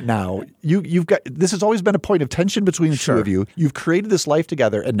 wait a minute now. You've got, this has always been a point of tension between the two of you. You've created this life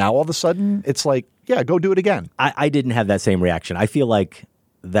together, and now all of a sudden it's like, yeah, go do it again. I didn't have that same reaction. I feel like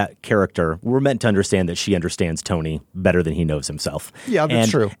that character, we're meant to understand that she understands Tony better than he knows himself. Yeah, that's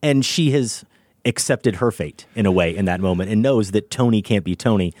true. And she has accepted her fate in a way in that moment and knows that Tony can't be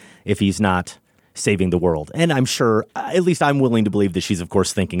Tony if he's not saving the world. And I'm sure, at least I'm willing to believe that she's, of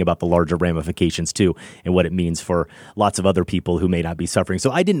course, thinking about the larger ramifications, too, and what it means for lots of other people who may not be suffering.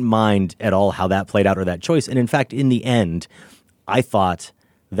 So I didn't mind at all how that played out or that choice. And in fact, in the end, I thought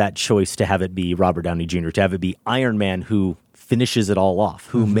that choice to have it be Robert Downey Jr., to have it be Iron Man who finishes it all off,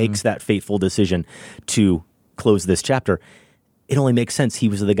 who makes that fateful decision to close this chapter, it only makes sense. He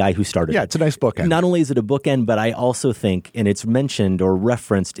was the guy who started. Yeah, it's a nice bookend. Not only is it a bookend, but I also think, and it's mentioned or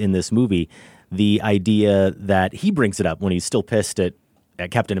referenced in this movie, the idea that he brings it up when he's still pissed at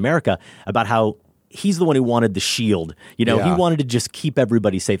Captain America about how he's the one who wanted the shield. You know, he wanted to just keep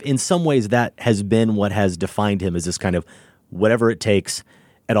everybody safe. In some ways, that has been what has defined him as this kind of whatever it takes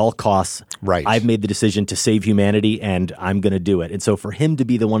at all costs. Right. I've made the decision to save humanity and I'm going to do it. And so for him to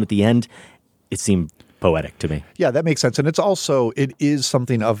be the one at the end, it seemed poetic to me. Yeah, that makes sense. And it is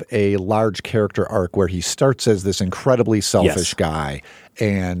something of a large character arc where he starts as this incredibly selfish guy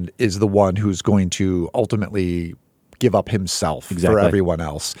and is the one who's going to ultimately give up himself for everyone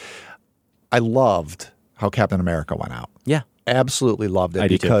else. I loved how Captain America went out. Yeah. Absolutely loved it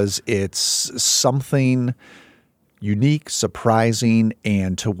because it's something unique, surprising,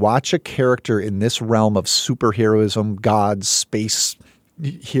 and to watch a character in this realm of superheroism, gods, space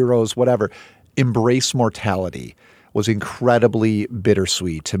heroes, whatever, embrace mortality was incredibly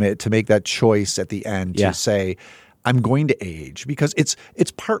bittersweet to make that choice at the end to say, I'm going to age, because it's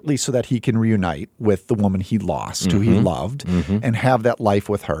partly so that he can reunite with the woman he lost, who he loved, and have that life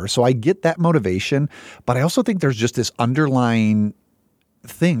with her. So I get that motivation, but I also think there's just this underlying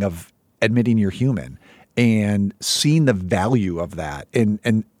thing of admitting you're human and seeing the value of that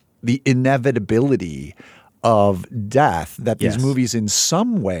and the inevitability of death that these movies in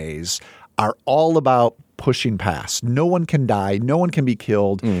some ways are all about pushing past. No one can die. No one can be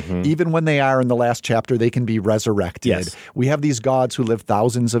killed. Even when they are in the last chapter, they can be resurrected. Yes. We have these gods who live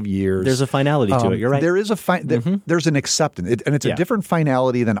thousands of years. There's a finality to it. You're right. There is there's an acceptance. And it's a different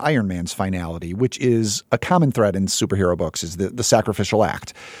finality than Iron Man's finality, which is a common thread in superhero books, is the sacrificial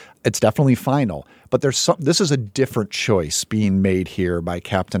act. It's definitely final. But this is a different choice being made here by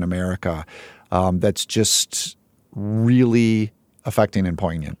Captain America that's just really affecting and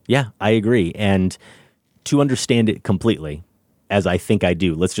poignant. Yeah, I agree. And to understand it completely, as I think I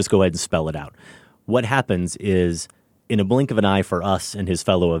do, let's just go ahead and spell it out. What happens is, in a blink of an eye for us and his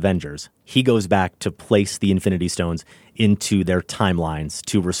fellow Avengers, he goes back to place the Infinity Stones into their timelines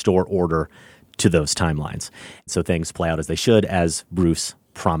to restore order to those timelines. So things play out as they should, as Bruce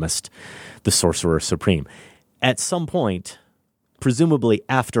promised the Sorcerer Supreme. At some point, presumably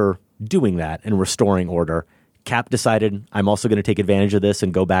after doing that and restoring order, Cap decided, I'm also going to take advantage of this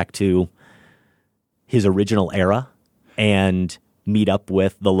and go back to his original era and meet up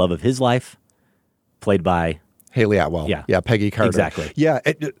with the love of his life, played by Haley Atwell. Yeah, Peggy Carter. Exactly. Yeah,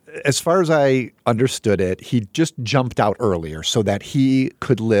 as far as I understood it, he just jumped out earlier so that he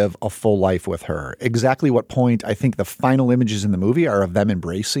could live a full life with her. Exactly what point I think the final images in the movie are of them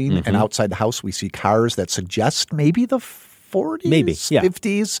embracing, and outside the house we see cars that suggest maybe the 40s, maybe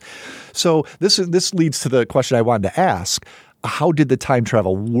 50s. So this leads to the question I wanted to ask. How did the time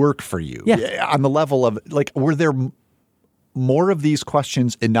travel work for you? Yeah. On the level of, like, were there more of these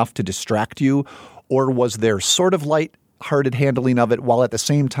questions enough to distract you? Or was there sort of light-hearted handling of it while at the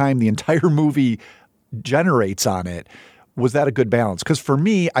same time the entire movie generates on it? Was that a good balance? Because for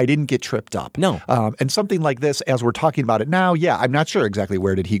me, I didn't get tripped up. No. And something like this, as we're talking about it now, I'm not sure exactly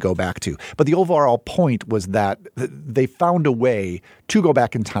where did he go back to. But the overall point was that they found a way to go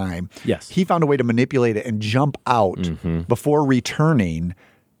back in time. Yes. He found a way to manipulate it and jump out before returning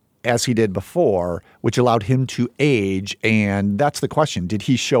as he did before, which allowed him to age. And that's the question. Did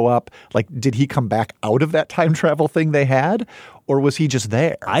he show up? Like, did he come back out of that time travel thing they had? Or was he just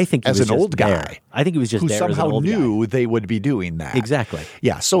there? I think he as was an just old there. guy. I think he was just who there somehow as an old knew guy. They would be doing that. Exactly.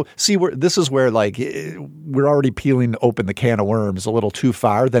 Yeah. So see, this is where, like, we're already peeling open the can of worms a little too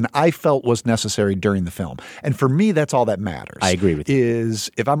far than I felt was necessary during the film. And for me, that's all that matters. I agree with you. Is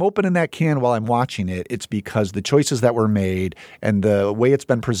if I'm opening that can while I'm watching it, it's because the choices that were made and the way it's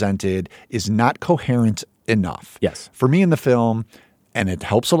been presented is not coherent enough. Yes. For me in the film. And it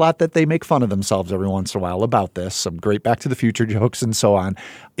helps a lot that they make fun of themselves every once in a while about this. Some great Back to the Future jokes and so on.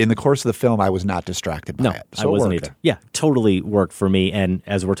 In the course of the film, I was not distracted by it. So I wasn't it worked. either. Yeah, totally worked for me. And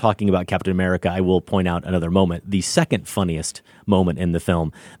as we're talking about Captain America, I will point out another moment. The second funniest moment in the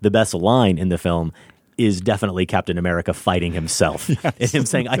film, the best line in the film, is definitely Captain America fighting himself. Yes. And him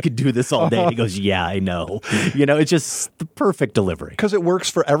saying, I could do this all day. He goes, yeah, I know. It's just the perfect delivery. Because it works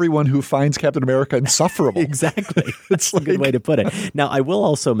for everyone who finds Captain America insufferable. Exactly. That's a good way to put it. Now, I will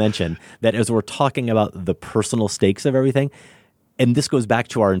also mention that as we're talking about the personal stakes of everything, and this goes back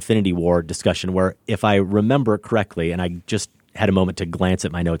to our Infinity War discussion, where if I remember correctly, and I just had a moment to glance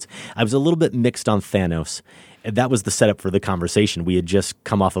at my notes, I was a little bit mixed on Thanos. That was the setup for the conversation. We had just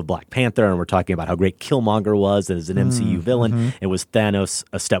come off of Black Panther, and we're talking about how great Killmonger was as an MCU villain. It was Thanos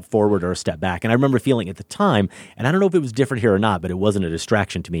a step forward or a step back. And I remember feeling at the time, and I don't know if it was different here or not, but it wasn't a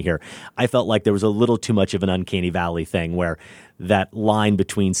distraction to me here. I felt like there was a little too much of an uncanny valley thing where that line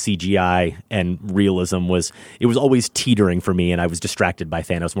between CGI and realism was always teetering for me, and I was distracted by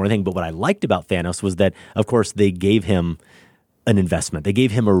Thanos more than anything. But what I liked about Thanos was that, of course, they gave him an investment. They gave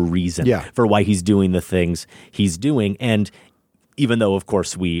him a reason for why he's doing the things he's doing. And even though, of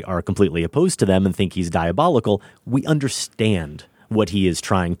course, we are completely opposed to them and think he's diabolical, we understand what he is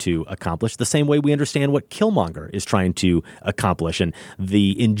trying to accomplish the same way we understand what Killmonger is trying to accomplish and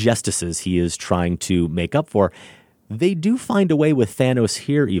the injustices he is trying to make up for. They do find a way with Thanos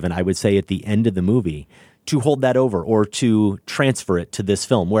here, even, I would say, at the end of the movie, to hold that over or to transfer it to this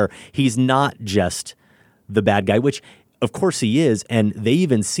film, where he's not just the bad guy, which of course he is, and they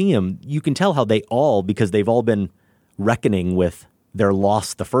even see him. You can tell how they all, because they've all been reckoning with their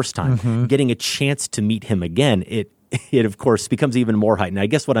loss the first time, getting a chance to meet him again, it of course becomes even more heightened. I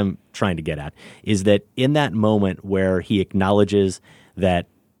guess what I'm trying to get at is that in that moment where he acknowledges that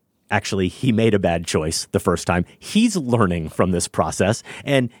actually he made a bad choice the first time, he's learning from this process,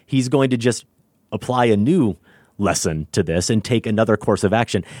 and he's going to just apply a new lesson to this and take another course of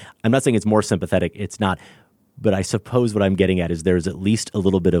action. I'm not saying it's more sympathetic. It's not. But I suppose what I'm getting at is there's at least a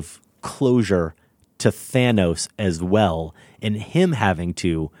little bit of closure to Thanos as well, and him having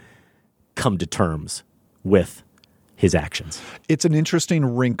to come to terms with his actions. It's an interesting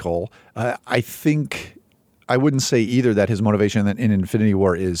wrinkle. I think I wouldn't say either that his motivation in Infinity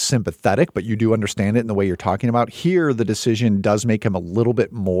War is sympathetic, but you do understand it in the way you're talking about. Here, the decision does make him a little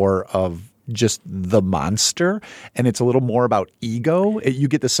bit more of just the monster, and it's a little more about ego. You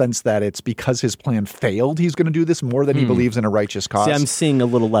get the sense that it's because his plan failed, he's going to do this more than he believes in a righteous cause. See, I'm seeing a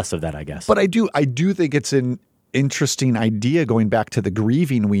little less of that, I guess. But I do think it's an interesting idea, going back to the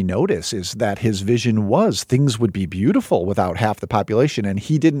grieving we notice, is that his vision was things would be beautiful without half the population, and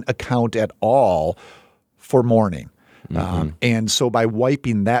he didn't account at all for mourning. And so by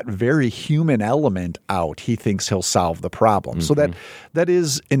wiping that very human element out, he thinks he'll solve the problem. So that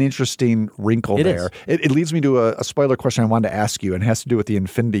is an interesting wrinkle there. It leads me to a spoiler question I wanted to ask you, and it has to do with the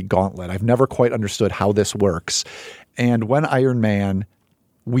Infinity Gauntlet. I've never quite understood how this works. And when Iron Man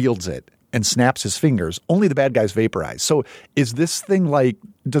wields it and snaps his fingers, only the bad guys vaporize. So is this thing like,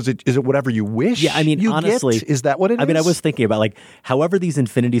 is it whatever you wish? Yeah, I mean, honestly, is that what it is? I mean, I was thinking about like however these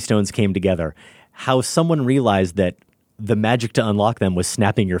Infinity Stones came together, how someone realized that the magic to unlock them was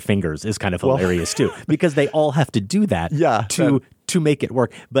snapping your fingers is kind of hilarious too, because they all have to do that to make it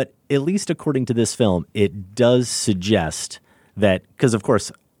work. But at least according to this film, it does suggest that, because of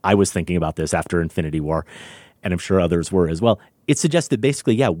course I was thinking about this after Infinity War, and I'm sure others were as well. It suggests that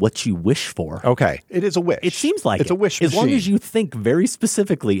basically, what you wish for. Okay. It is a wish. It seems like it's a wish machine. As long as you think very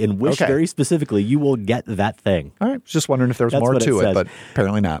specifically and wish very specifically, you will get that thing. All right. Just wondering if there's more to it, but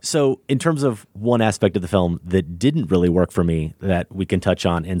apparently not. So in terms of one aspect of the film that didn't really work for me that we can touch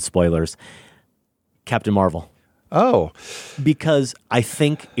on in spoilers, Captain Marvel. Oh. Because I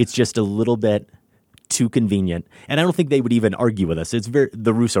think it's just a little bit too convenient. And I don't think they would even argue with us. It's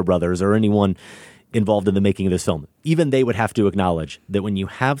the Russo brothers or anyone involved in the making of this film, even they would have to acknowledge that when you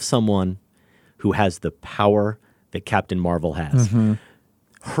have someone who has the power that Captain Marvel has,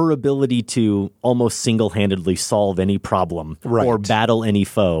 her ability to almost single-handedly solve any problem or battle any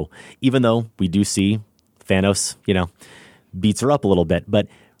foe, even though we do see Thanos, beats her up a little bit, but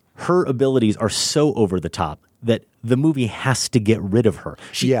her abilities are so over the top that the movie has to get rid of her.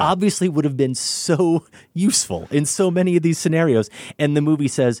 She obviously would have been so useful in so many of these scenarios, and the movie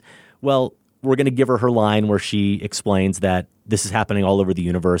says, well, we're going to give her line where she explains that this is happening all over the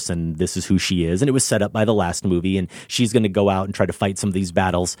universe and this is who she is. And it was set up by the last movie, and she's going to go out and try to fight some of these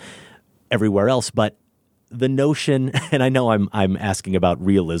battles everywhere else. But the notion, and I know I'm asking about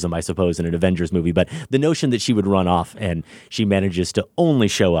realism, I suppose, in an Avengers movie, but the notion that she would run off and she manages to only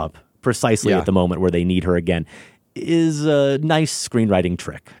show up precisely at the moment where they need her again is a nice screenwriting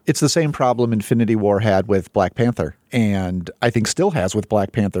trick. It's the same problem Infinity War had with Black Panther, and I think still has with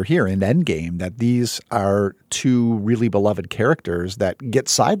Black Panther here in Endgame, that these are two really beloved characters that get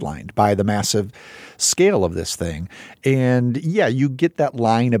sidelined by the massive scale of this thing. And you get that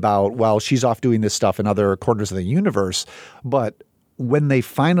line about, well, she's off doing this stuff in other corners of the universe, but when they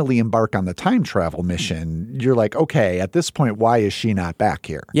finally embark on the time travel mission, you're like, okay, at this point, why is she not back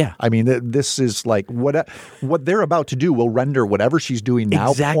here? Yeah. I mean, this is like what they're about to do will render whatever she's doing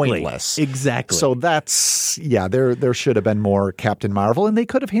now pointless. Exactly. So that's, there should have been more Captain Marvel, and they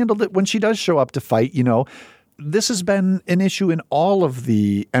could have handled it when she does show up to fight, This has been an issue in all of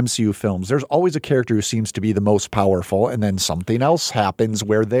the MCU films. There's always a character who seems to be the most powerful, and then something else happens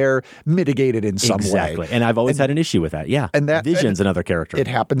where they're mitigated in some way. Exactly. And I've always had an issue with that. Yeah. And Vision's another character. It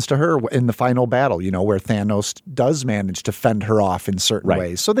happens to her in the final battle, where Thanos does manage to fend her off in certain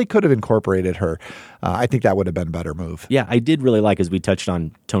ways. So they could have incorporated her. I think that would have been a better move. Yeah, I did really like, as we touched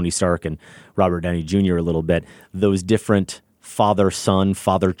on Tony Stark and Robert Downey Jr. a little bit, those different father-son,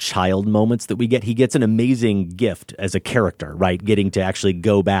 father-child moments that we get. He gets an amazing gift as a character, right? Getting to actually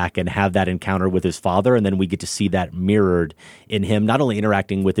go back and have that encounter with his father, and then we get to see that mirrored in him, not only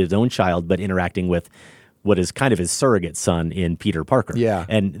interacting with his own child, but interacting with what is kind of his surrogate son in Peter Parker. Yeah.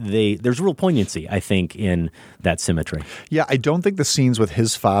 And there's real poignancy, I think, in that symmetry. Yeah, I don't think the scenes with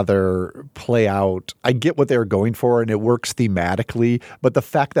his father play out. I get what they're going for, and it works thematically, but the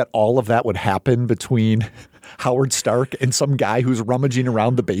fact that all of that would happen between Howard Stark and some guy who's rummaging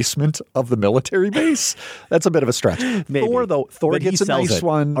around the basement of the military base, that's a bit of a stretch. Maybe. Thor gets a nice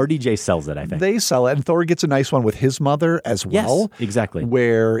one. RDJ sells it, I think. They sell it, and Thor gets a nice one with his mother as well. Yes, exactly.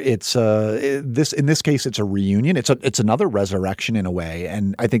 Where it's in this case, it's a reunion. It's another resurrection in a way,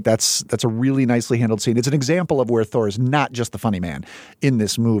 and I think that's a really nicely handled scene. It's an example of where Thor is not just the funny man in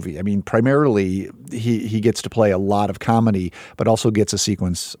this movie. I mean, primarily he gets to play a lot of comedy, but also gets a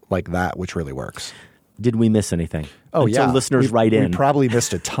sequence like that, which really works. Did we miss anything? Oh, yeah. So listeners write in. We probably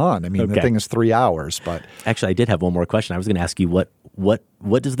missed a ton. I mean, the thing is 3 hours, but... Actually, I did have one more question. I was going to ask you, what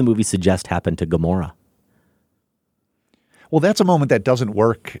does the movie suggest happened to Gamora? Well, that's a moment that doesn't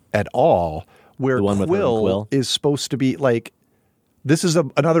work at all, where the one with Quill is supposed to be like... This is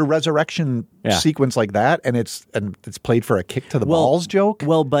another resurrection sequence like that, and it's played for a kick to the balls joke.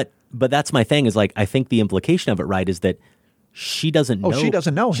 Well, but that's my thing, is like, I think the implication of it, right, is that she doesn't know. Oh, she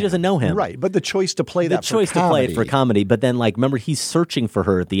doesn't know him. She doesn't know him. Right. But the choice to play that for comedy. The choice to play it for comedy. But then, like, remember, he's searching for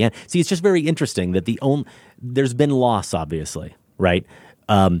her at the end. See, it's just very interesting that there's been loss, obviously, right?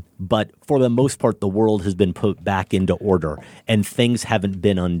 But for the most part, the world has been put back into order and things haven't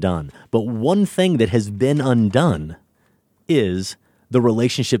been undone. But one thing that has been undone is the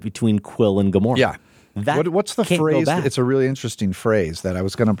relationship between Quill and Gamora. Yeah. What's the phrase? It's a really interesting phrase that I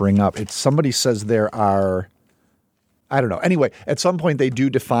was going to bring up. It's somebody says there are, I don't know. Anyway, at some point they do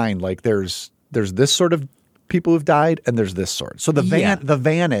define like there's this sort of people who've died and there's this sort. So the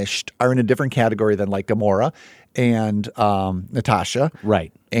vanished are in a different category than like Gamora and Natasha.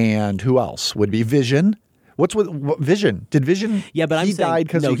 Right. And who else would be Vision? What's with Vision? Did Vision? Yeah, but he died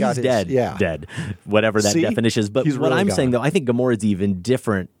because he got he's dead. Yeah, dead. Whatever that definition is. But what really I'm gone. saying though, I think Gamora is even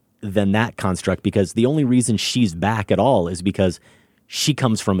different than that construct because the only reason she's back at all is because she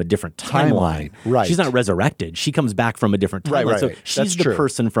comes from a different timeline. Right. She's not resurrected. She comes back from a different timeline. Right. So she's That's the true.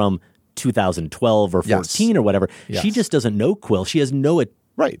 person from 2012 or 14 or whatever. Yes. She just doesn't know Quill. She has no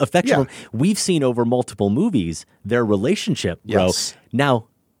affection. Yeah. We've seen over multiple movies their relationship grow. Yes. Now,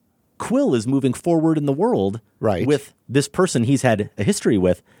 Quill is moving forward in the world with this person he's had a history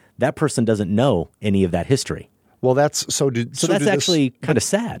with. That person doesn't know any of that history. Well, that's that's actually kind of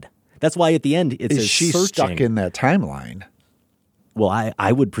sad. That's why at the end it says she's searching. stuck in that timeline. Well,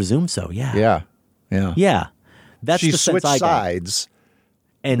 I would presume so. Yeah. Yeah. That's she the sense switched I got. sides.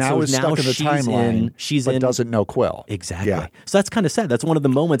 And now so is stuck in the timeline, but doesn't know Quill. Exactly. Yeah. So that's kind of sad. That's one of the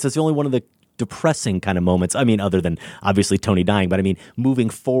moments. That's the only one of the depressing kind of moments. I mean, other than obviously Tony dying, but I mean, moving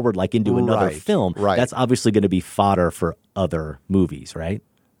forward like into another film. Right. That's obviously going to be fodder for other movies, right?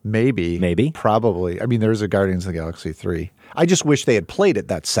 Maybe. Probably. I mean, there's a Guardians of the Galaxy 3. I just wish they had played it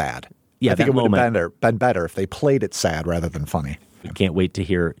that sad. Yeah, I think that it would moment. have been better if they played it sad rather than funny. Can't wait to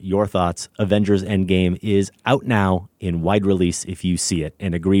hear your thoughts. Avengers Endgame is out now in wide release. If you see it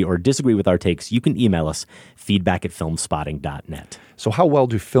and agree or disagree with our takes, you can email us feedback@filmspotting.net. So how well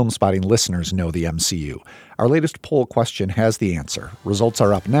do Film Spotting listeners know the MCU? Our latest poll question has the answer. Results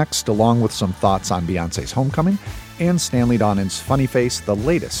are up next, along with some thoughts on Beyonce's Homecoming and Stanley Donen's Funny Face, the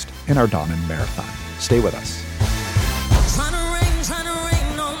latest in our Donen Marathon. Stay with us.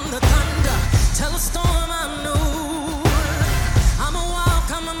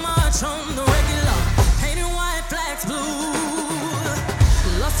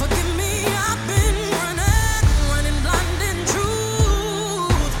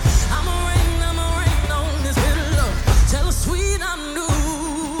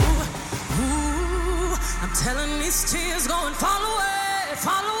 Tears going fall away,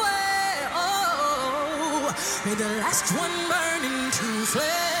 oh, may the last one burn into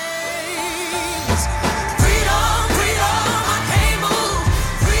flames. Freedom, freedom, I can't move.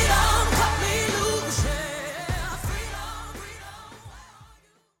 Freedom, cut me loose, yeah. Freedom, freedom.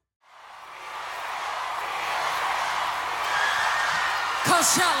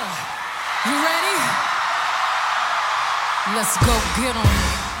 Coachella, you ready? Let's go get 'em.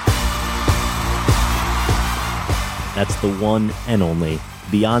 That's the one and only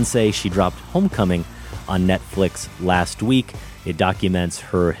Beyonce. She dropped Homecoming on Netflix last week. It documents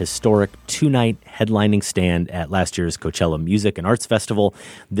her historic 2-night headlining stand at last year's Coachella Music and Arts Festival.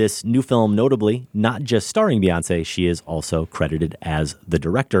 This new film, notably, not just starring Beyonce, she is also credited as the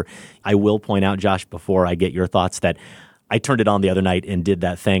director. I will point out, Josh, before I get your thoughts, that I turned it on the other night and did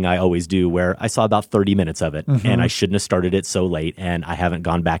that thing I always do where I saw about 30 minutes of it, and I shouldn't have started it so late, and I haven't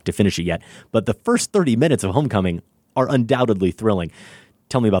gone back to finish it yet. But the first 30 minutes of Homecoming are undoubtedly thrilling.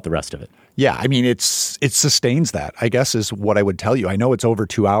 Tell me about the rest of it. Yeah, I mean, it sustains that, I guess, is what I would tell you. I know it's over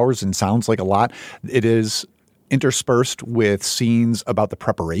 2 hours and sounds like a lot. It is interspersed with scenes about the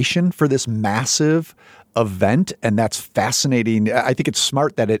preparation for this massive event, and that's fascinating. I think it's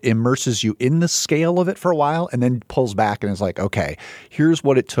smart that it immerses you in the scale of it for a while and then pulls back and is like, okay, here's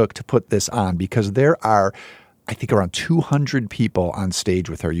what it took to put this on, because there are, I think, around 200 people on stage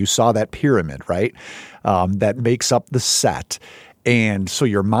with her. You saw that pyramid, right? That makes up the set. And so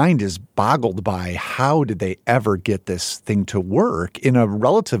your mind is boggled by how did they ever get this thing to work in a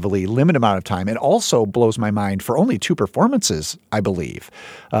relatively limited amount of time. It also blows my mind for only 2 performances, I believe.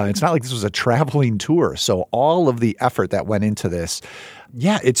 It's not like this was a traveling tour. So all of the effort that went into this,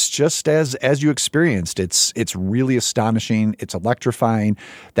 yeah, it's just as you experienced. It's really astonishing. It's electrifying.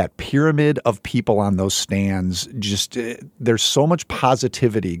 That pyramid of people on those stands, just there's so much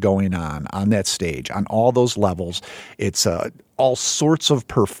positivity going on that stage, on all those levels. It's all sorts of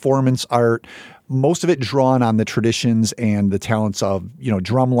performance art, most of it drawn on the traditions and the talents of,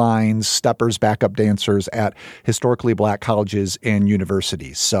 drum lines, steppers, backup dancers at historically Black colleges and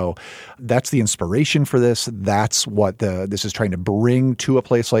universities. So that's the inspiration for this. That's what this is trying to bring to a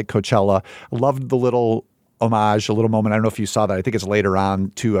place like Coachella. Loved the little homage, a little moment. I don't know if you saw that. I think it's later on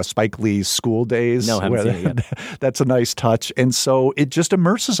to Spike Lee's School Days. No, I haven't seen it yet. That's a nice touch. And so it just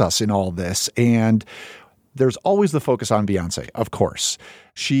immerses us in all this. And there's always the focus on Beyonce, of course.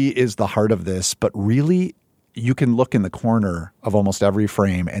 She is the heart of this, but really you can look in the corner of almost every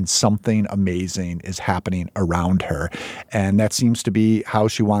frame and something amazing is happening around her. And that seems to be how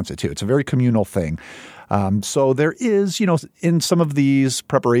she wants it to. It's a very communal thing. So there is, in some of these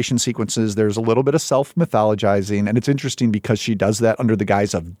preparation sequences, there's a little bit of self-mythologizing. And it's interesting because she does that under the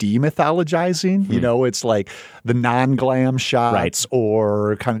guise of demythologizing. It's like the non-glam shots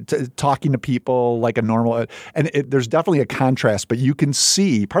or kind of talking to people like a normal. And there's definitely a contrast, but you can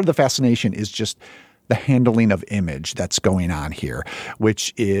see part of the fascination is just the handling of image that's going on here,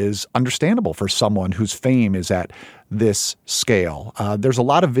 which is understandable for someone whose fame is at this scale. There's a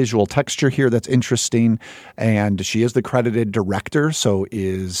lot of visual texture here that's interesting, and she is the credited director, so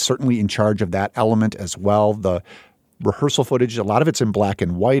is certainly in charge of that element as well. The rehearsal footage, a lot of it's in black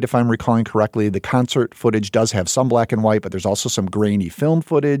and white, if I'm recalling correctly. The concert footage does have some black and white, but there's also some grainy film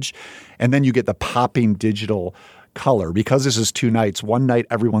footage. And then you get the popping digital color. Because this is 2 nights, one night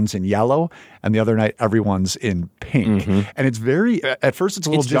everyone's in yellow and the other night everyone's in pink. And it's very, at first it's a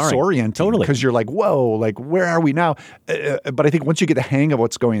little disorienting because you're like, whoa, like where are we now? But I think once you get the hang of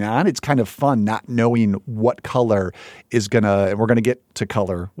what's going on, it's kind of fun not knowing what color is going to, and we're going to get to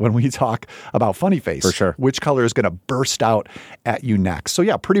color when we talk about Funny Face. For sure. Which color is going to burst out at you next. So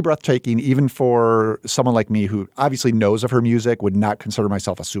yeah, pretty breathtaking, even for someone like me who obviously knows of her music, would not consider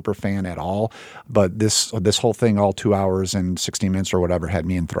myself a super fan at all. But this whole thing, all 2 hours and 16 minutes or whatever, had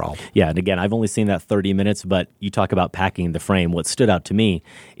me enthralled. Yeah, and again, I've only seen that 30 minutes, but you talk about packing the frame. What stood out to me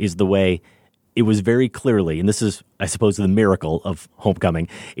is the way it was very clearly, and this is, I suppose, the miracle of Homecoming,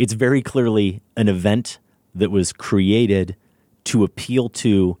 it's very clearly an event that was created to appeal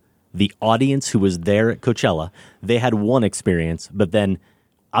to the audience who was there at Coachella. They had one experience, but then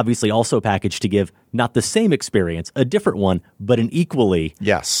obviously also packaged to give not the same experience, a different one, but an equally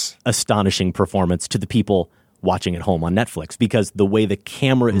astonishing performance to the people watching at home on Netflix, because the way the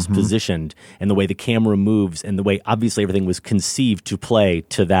camera is positioned and the way the camera moves and the way obviously everything was conceived to play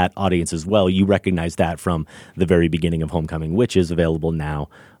to that audience as well. You recognize that from the very beginning of Homecoming, which is available now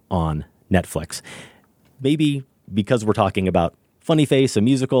on Netflix. Maybe because we're talking about Funny Face, a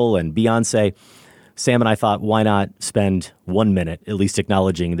musical, and Beyonce, Sam and I thought, why not spend 1 minute at least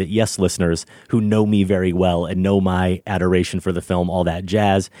acknowledging that, yes, listeners who know me very well and know my adoration for the film All That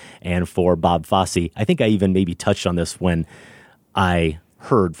Jazz and for Bob Fosse. I think I even maybe touched on this when I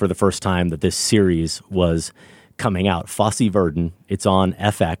heard for the first time that this series was coming out. Fosse Verdon, it's on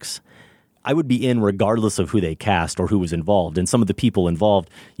FX. I would be in regardless of who they cast or who was involved. And some of the people involved,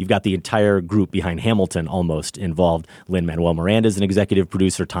 you've got the entire group behind Hamilton almost involved. Lin-Manuel Miranda is an executive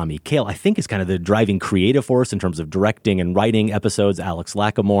producer. Tommy Kail, I think, is kind of the driving creative force in terms of directing and writing episodes. Alex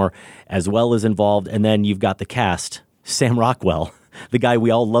Lacamoire as well is involved. And then you've got the cast. Sam Rockwell, the guy we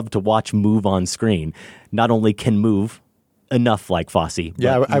all love to watch move on screen, not only can move enough like Fosse.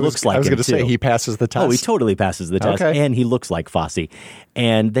 Yeah, I was going to say he passes the test. Oh, he totally passes the test. And he looks like Fosse.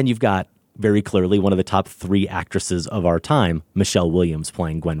 And then you've got very clearly one of the top 3 actresses of our time, Michelle Williams,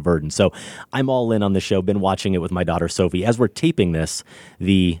 playing Gwen Verdon. So I'm all in on the show, been watching it with my daughter Sophie. As we're taping this,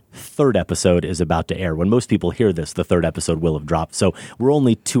 the 3rd episode is about to air. When most people hear this, the 3rd episode will have dropped. So we're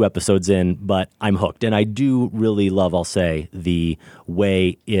only 2 episodes in, but I'm hooked. And I do really love, I'll say, the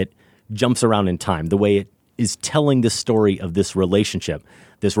way it jumps around in time, the way it is telling the story of this relationship,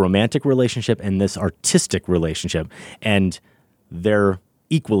 this romantic relationship and this artistic relationship. And they're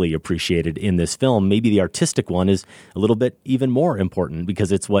equally appreciated in this film. Maybe the artistic one is a little bit even more important because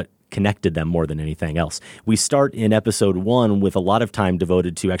it's what connected them more than anything else. We start in episode 1 with a lot of time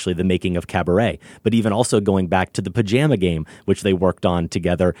devoted to actually the making of Cabaret, but even also going back to the Pajama Game, which they worked on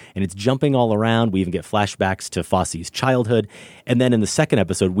together, and it's jumping all around. We even get flashbacks to Fosse's childhood. And then in the 2nd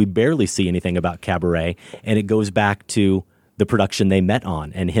episode, we barely see anything about Cabaret, and it goes back to the production they met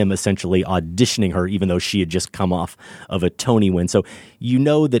on and him essentially auditioning her even though she had just come off of a Tony win. So you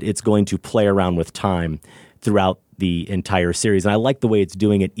know that it's going to play around with time throughout the entire series. And I like the way it's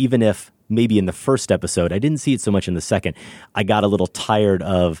doing it, even if maybe in the 1st episode, I didn't see it so much in the 2nd. I got a little tired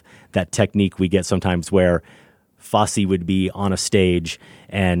of that technique we get sometimes where Fosse would be on a stage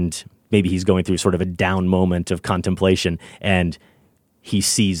and maybe he's going through sort of a down moment of contemplation and he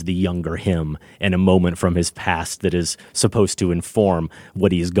sees the younger him and a moment from his past that is supposed to inform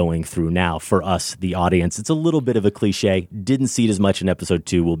what he is going through now. For us, the audience, it's a little bit of a cliche. Didn't see it as much in episode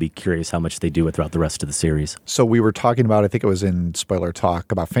 2. We'll be curious how much they do it throughout the rest of the series. So we were talking about, I think it was in Spoiler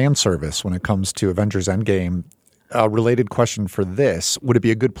Talk, about fan service when it comes to Avengers Endgame. A related question for this, would it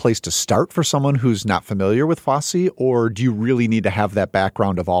be a good place to start for someone who's not familiar with Fosse, or do you really need to have that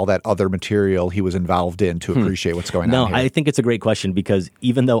background of all that other material he was involved in to appreciate what's going on here? No, I think it's a great question because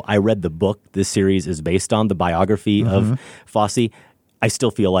even though I read the book this series is based on, the biography of Fosse, I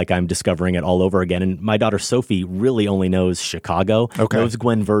still feel like I'm discovering it all over again. And my daughter Sophie really only knows Chicago, knows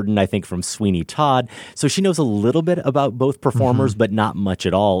Gwen Verdon, I think, from Sweeney Todd. So she knows a little bit about both performers, but not much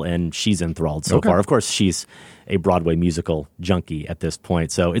at all. And she's enthralled so far. Of course, she's a Broadway musical junkie at this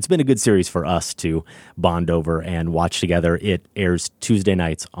point. So it's been a good series for us to bond over and watch together. It airs Tuesday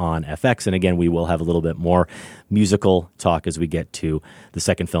nights on FX. And again, we will have a little bit more musical talk as we get to the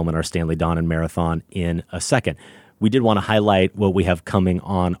second film in our Stanley Donen Marathon in a second. We did want to highlight what we have coming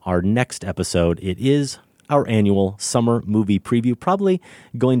on our next episode. It is our annual summer movie preview. Probably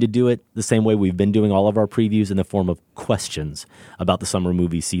going to do it the same way we've been doing all of our previews, in the form of questions about the summer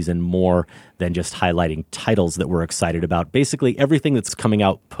movie season, more than just highlighting titles that we're excited about. Basically, everything that's coming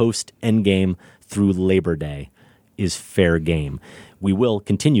out post-Endgame through Labor Day is fair game. We will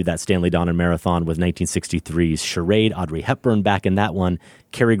continue that Stanley Donen Marathon with 1963's Charade. Audrey Hepburn back in that one.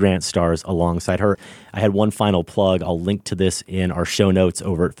 Cary Grant stars alongside her. I had one final plug. I'll link to this in our show notes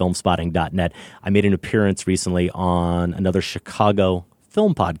over at filmspotting.net. I made an appearance recently on another Chicago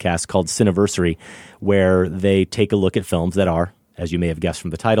film podcast called Cineversary, where they take a look at films that are, as you may have guessed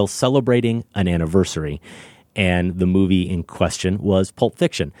from the title, celebrating an anniversary. And the movie in question was Pulp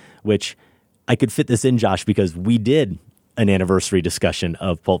Fiction, which I could fit this in, Josh, because we did an anniversary discussion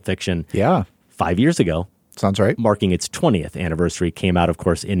of Pulp Fiction 5 years ago. Sounds right. Marking its 20th anniversary. Came out, of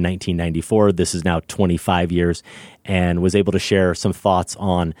course, in 1994. This is now 25 years, and was able to share some thoughts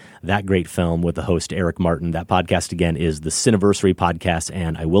on that great film with the host, Eric Martin. That podcast, again, is the Cineversary podcast,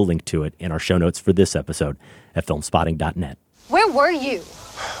 and I will link to it in our show notes for this episode at filmspotting.net. Where were you?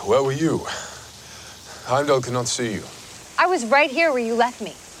 Where were you? Heimdall could not see you. I was right here where you left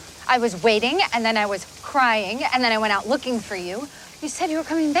me. I was waiting, and then I was crying, and then I went out looking for you. You said you were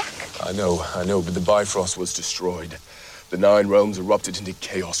coming back. I know, but the Bifrost was destroyed. The 9 realms erupted into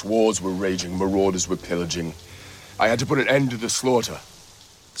chaos. Wars were raging, marauders were pillaging. I had to put an end to the slaughter.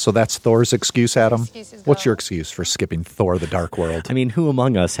 So that's Thor's excuse, Adam? What's your excuse for skipping Thor: The Dark World? I mean, who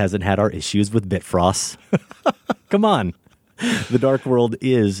among us hasn't had our issues with Bitfrost? Come on. The Dark World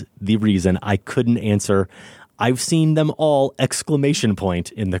is the reason I couldn't answer "I've seen them all!" exclamation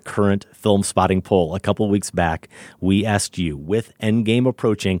point in the current Film Spotting poll. A couple weeks back, we asked you, with Endgame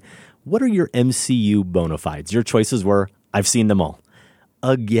approaching, what are your MCU bona fides? Your choices were, I've seen them all.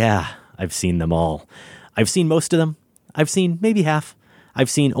 Yeah, I've seen them all. I've seen most of them. I've seen maybe half. I've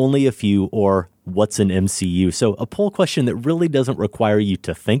seen only a few, or what's an MCU? So a poll question that really doesn't require you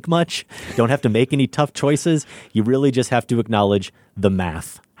to think much. Don't have to make any tough choices. You really just have to acknowledge the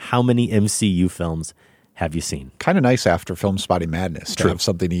math. How many MCU films have you seen? Kind of nice after Film Spotting Madness to have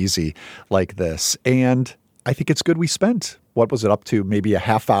something easy like this. And I think it's good we spent, what was it, up to maybe a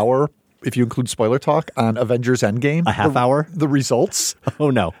half hour, if you include spoiler talk, on Avengers Endgame. A half hour? The results. Oh,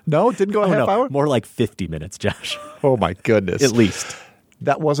 no. No? It didn't go a half hour? More like 50 minutes, Josh. Oh, my goodness. At least.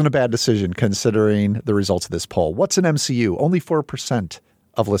 That wasn't a bad decision considering the results of this poll. What's an MCU? Only 4%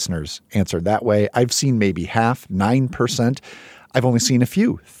 of listeners answered that way. I've seen maybe half, 9%. I've only seen a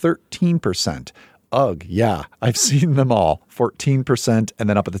few, 13%. Ugh, yeah, I've seen them all, 14%, and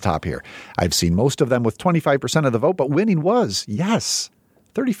then up at the top here. I've seen most of them with 25% of the vote, but winning was, yes,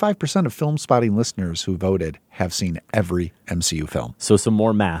 35% of Film Spotting listeners who voted have seen every MCU film. So some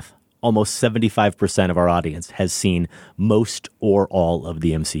more math. Almost 75% of our audience has seen most or all of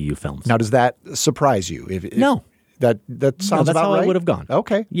the MCU films. Now, does that surprise you? No. That sounds that's about how right? I would have gone.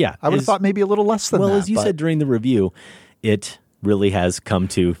 Okay. Yeah. I would have thought maybe a little less than that. Well, as you said during the review, it really has come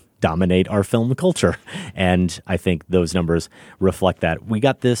to dominate our film culture. And I think those numbers reflect that. We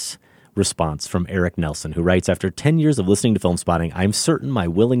got this response from Eric Nelson, who writes, after 10 years of listening to Film Spotting, I'm certain my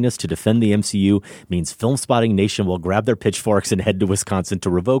willingness to defend the MCU means Film Spotting Nation will grab their pitchforks and head to Wisconsin to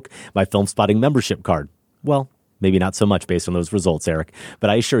revoke my Film Spotting membership card. Well, maybe not so much based on those results, Eric. But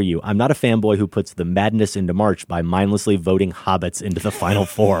I assure you, I'm not a fanboy who puts the madness into March by mindlessly voting hobbits into the Final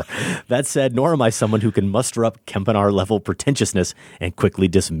Four. That said, nor am I someone who can muster up Kempenaar-level pretentiousness and quickly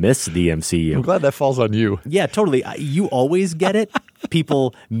dismiss the MCU. I'm glad that falls on you. Yeah, totally. You always get it.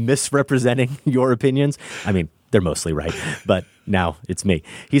 People misrepresenting your opinions. I mean, they're mostly right, but now it's me.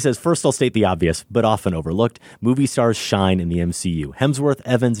 He says, first I'll state the obvious, but often overlooked. Movie stars shine in the MCU. Hemsworth,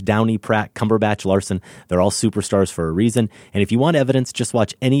 Evans, Downey, Pratt, Cumberbatch, Larson, they're all superstars for a reason. And if you want evidence, just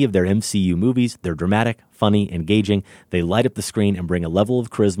watch any of their MCU movies. They're dramatic, funny, engaging. They light up the screen and bring a level of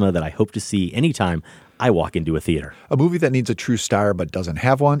charisma that I hope to see anytime I walk into a theater. A movie that needs a true star but doesn't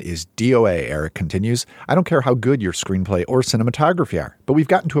have one is DOA, Eric continues. I don't care how good your screenplay or cinematography are, but we've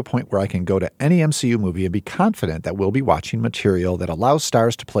gotten to a point where I can go to any MCU movie and be confident that we'll be watching material that allows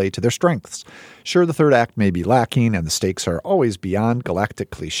stars to play to their strengths. Sure, the third act may be lacking and the stakes are always beyond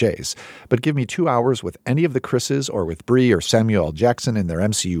galactic cliches, but give me 2 hours with any of the Chris's or with Brie or Samuel L. Jackson in their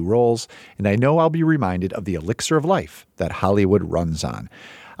MCU roles, and I know I'll be reminded of the elixir of life that Hollywood runs on.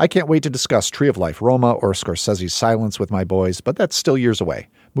 I can't wait to discuss Tree of Life Roma or Scorsese's Silence with my boys, but that's still years away.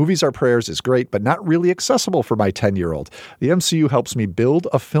 Movies Are Prayers is great, but not really accessible for my 10-year-old. The MCU helps me build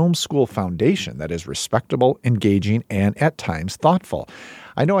a film school foundation that is respectable, engaging, and at times thoughtful.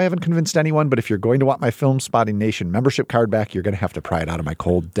 I know I haven't convinced anyone, but if you're going to want my Film Spotting Nation membership card back, you're going to have to pry it out of my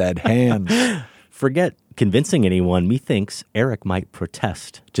cold, dead hands. Forget convincing anyone. Methinks Eric might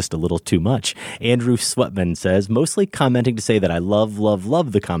protest just a little too much. Andrew Sweatman says, mostly commenting to say that I love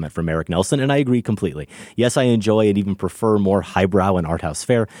the comment from Eric Nelson, and I agree completely. Yes, I enjoy and even prefer more highbrow and art house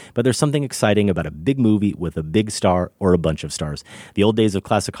fare, but there's something exciting about a big movie with a big star or a bunch of stars. The old days of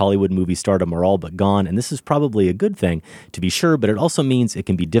classic Hollywood movie stardom are all but gone, and this is probably a good thing, to be sure, but it also means it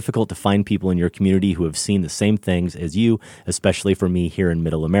can be difficult to find people in your community who have seen the same things as you, especially for me here in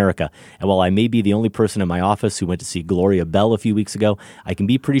Middle America. And while I may be the only person in my office who went to see Gloria Bell a few weeks ago, I can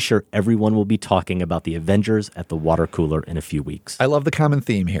be pretty sure everyone will be talking about the Avengers at the water cooler in a few weeks. I love the common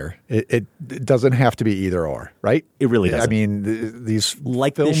theme here. It doesn't have to be either or, right? It really doesn't. I mean, these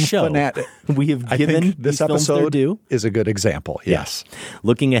like film this show, we have given this these films their episode due. Is a good example. Yes.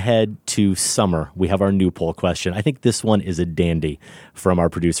 Looking ahead to summer, we have our new poll question. I think this one is a dandy from our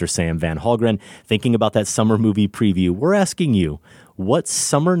producer, Sam Van Halgren. Thinking about that summer movie preview, we're asking you, what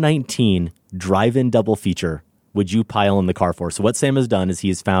summer 19 drive-in double feature would you pile in the car for? So what Sam has done is he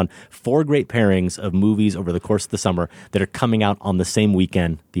has found 4 great pairings of movies over the course of the summer that are coming out on the same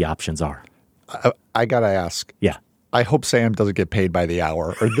weekend. The options are. I got to ask. Yeah. I hope Sam doesn't get paid by the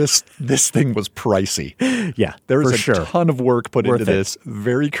hour, or this thing was pricey. Yeah, there is for a ton of work put into this.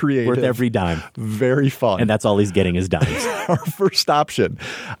 Very creative. Worth every dime. Very fun. And that's all he's getting is dimes. Our first option,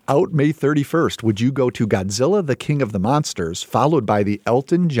 out May 31st, would you go to Godzilla, the King of the Monsters, followed by the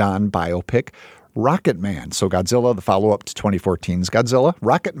Elton John biopic, Rocket Man? So Godzilla, the follow-up to 2014's Godzilla,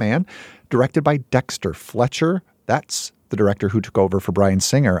 Rocket Man, directed by Dexter Fletcher. That's the director who took over for Bryan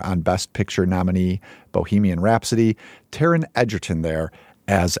Singer on Best Picture nominee Bohemian Rhapsody. Taron Egerton there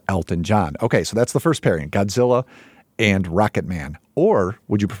as Elton John. Okay, so that's the first pairing, Godzilla and Rocket Man. Or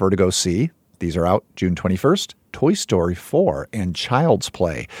would you prefer to go see, these are out June 21st, Toy Story 4 and Child's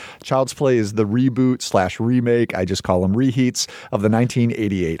Play. Child's Play is the reboot/remake, I just call them reheats, of the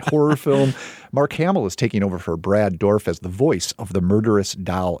 1988 horror film. Mark Hamill is taking over for Brad Dourif as the voice of the murderous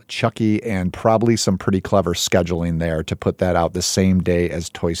doll Chucky, and probably some pretty clever scheduling there to put that out the same day as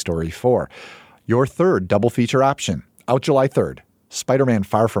Toy Story 4. Your third double feature option, out July 3rd, Spider-Man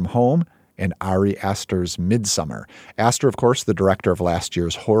Far From Home and Ari Aster's Midsommar. Aster, of course, the director of last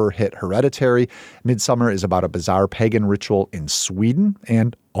year's horror hit Hereditary. Midsommar is about a bizarre pagan ritual in Sweden,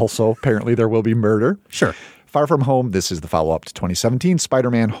 and also apparently there will be murder. Sure. Far From Home, this is the follow-up to 2017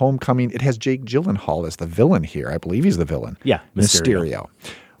 Spider-Man Homecoming. It has Jake Gyllenhaal as the villain here. I believe he's the villain. Yeah, Mysterio.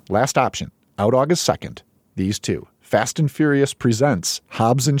 Last option, out August 2nd, these two. Fast and Furious presents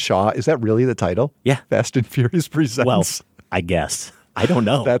Hobbs and Shaw. Is that really the title? Yeah. Fast and Furious presents. Well, I guess. I don't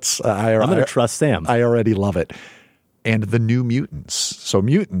know. I'm going to trust Sam. I already love it. And The New Mutants. So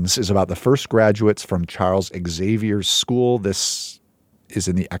Mutants is about the first graduates from Charles Xavier's school. This is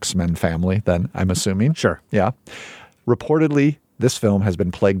in the X-Men family, then, I'm assuming. Sure. Yeah. Reportedly, this film has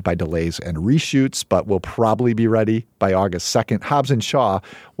been plagued by delays and reshoots, but will probably be ready by August 2nd. Hobbs and Shaw,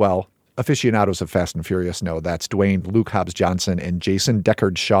 well, aficionados of Fast and Furious know that's Dwayne Luke Hobbs Johnson and Jason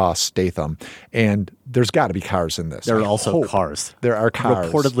Deckard Shaw Statham. And there's got to be cars in this. There are also cars. There are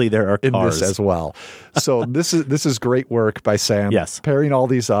cars. Reportedly, there are cars. In this as well. So this is great work by Sam. Yes. Pairing all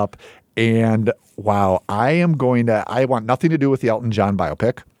these up. And wow, I want nothing to do with the Elton John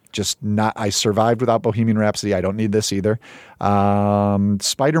biopic. I survived without Bohemian Rhapsody. I don't need this either.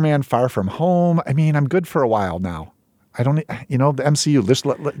 Spider-Man Far From Home. I mean, I'm good for a while now. I don't, the MCU, just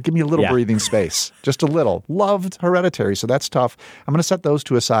give me a little breathing space. Just a little. Loved Hereditary, so that's tough. I'm going to set those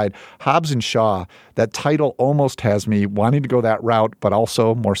two aside. Hobbs and Shaw, that title almost has me wanting to go that route, but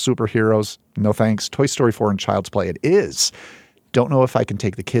also more superheroes. No thanks. Toy Story 4 and Child's Play, it is. Don't know if I can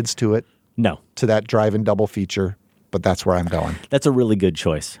take the kids to it. No. To that drive-in double feature, but that's where I'm going. That's a really good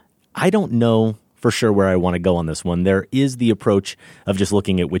choice. I don't know for sure where I want to go on this one. There is the approach of just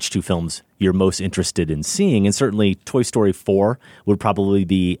looking at which two films you're most interested in seeing, and certainly Toy Story 4 would probably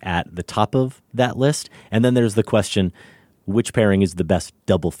be at the top of that list. And then there's the question, which pairing is the best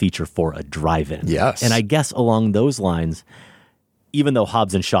double feature for a drive-in? Yes. And I guess along those lines, even though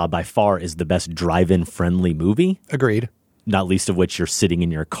Hobbs and Shaw by far is the best drive-in friendly movie. Agreed. Not least of which you're sitting in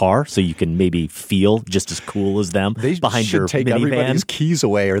your car, so you can maybe feel just as cool as them behind your take minivan. Everybody's keys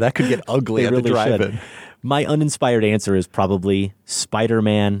away, or that could get ugly at really the drive-in. should. My uninspired answer is probably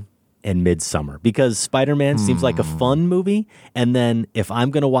Spider-Man and Midsommar, because Spider-Man seems like a fun movie, and then if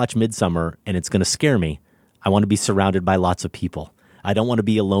I'm going to watch Midsommar and it's going to scare me, I want to be surrounded by lots of people. I don't want to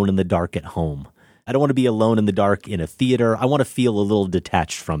be alone in the dark at home. I don't want to be alone in the dark in a theater. I want to feel a little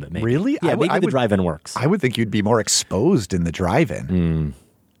detached from it, maybe. Really? Yeah, maybe the drive-in works. I would think you'd be more exposed in the drive-in.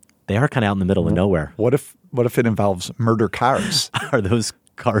 They are kind of out in the middle of nowhere. What if it involves murder cars? Are those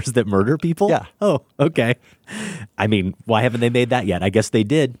cars that murder people? Yeah. Oh, okay. I mean, why haven't they made that yet? I guess they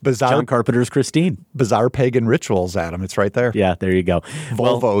did. John Carpenter's Christine. Bizarre pagan rituals, Adam. It's right there. Yeah, there you go.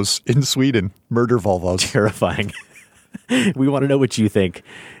 Volvos in Sweden. Murder Volvos. Terrifying. We want to know what you think.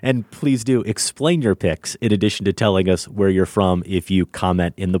 And please do explain your picks in addition to telling us where you're from. If you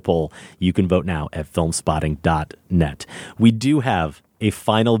comment in the poll, you can vote now at filmspotting.net. We do have a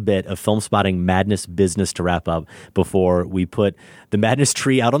final bit of Film Spotting Madness business to wrap up before we put the Madness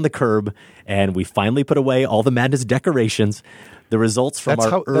tree out on the curb and we finally put away all the Madness decorations. The results from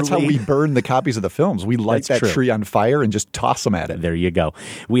That's how we burn the copies of the films. We light that tree on fire and just toss them at it. There you go.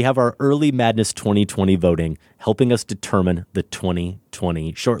 We have our early Madness 2020 voting helping us determine the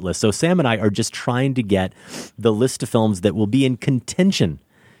 2020 shortlist. So Sam and I are just trying to get the list of films that will be in contention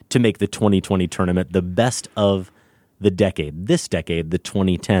to make the 2020 tournament the best of this decade, the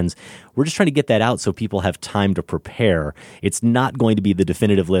 2010s. We're just trying to get that out so people have time to prepare. It's not going to be the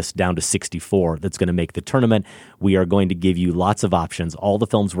definitive list down to 64 that's going to make the tournament. We are going to give you lots of options, all the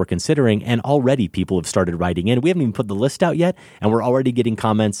films we're considering, and already people have started writing in. We haven't even put the list out yet, and we're already getting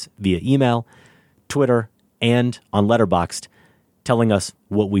comments via email, Twitter, and on Letterboxd telling us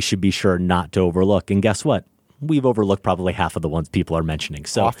what we should be sure not to overlook. And guess what? We've overlooked probably half of the ones people are mentioning.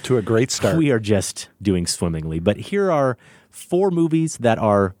 So off to a great start. We are just doing swimmingly. But here are 4 movies that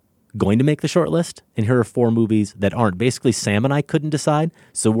are going to make the short list, and here are 4 movies that aren't. Basically, Sam and I couldn't decide,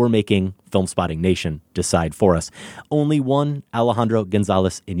 so we're making Film Spotting Nation decide for us. Only one Alejandro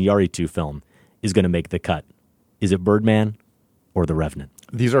Gonzalez Iñárritu film is going to make the cut. Is it Birdman or The Revenant?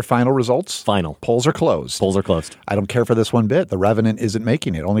 These are final results? Final. Polls are closed. Polls are closed. I don't care for this one bit. The Revenant isn't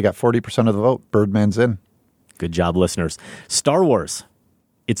making it. Only got 40% of the vote. Birdman's in. Good job, listeners. Star Wars.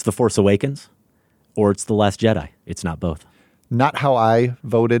 It's The Force Awakens or it's The Last Jedi. It's not both. Not how I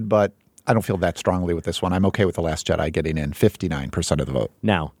voted, but I don't feel that strongly with this one. I'm okay with The Last Jedi getting in 59% of the vote.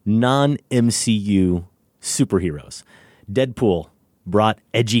 Now, non-MCU superheroes. Deadpool brought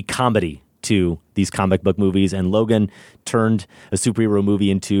edgy comedy to these comic book movies, and Logan turned a superhero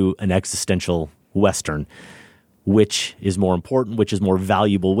movie into an existential Western. Which is more important? Which is more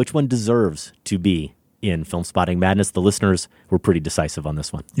valuable? Which one deserves to be in Film Spotting Madness? The listeners were pretty decisive on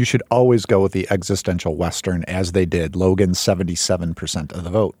this one. You should always go with the existential Western, as they did. Logan, 77% of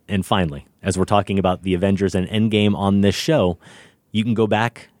the vote. And finally, as we're talking about the Avengers and Endgame on this show, you can go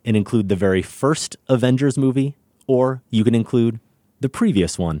back and include the very first Avengers movie, or you can include the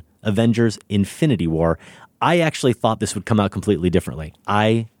previous one, Avengers Infinity War. I actually thought this would come out completely differently.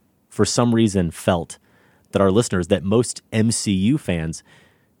 I, for some reason, felt that our listeners, that most MCU fans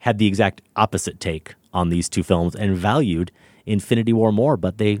had the exact opposite take on these two films and valued Infinity War more,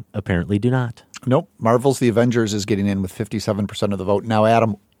 but they apparently do not. Nope. Marvel's The Avengers is getting in with 57% of the vote. Now,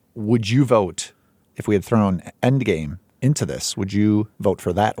 Adam, would you vote, if we had thrown Endgame into this, would you vote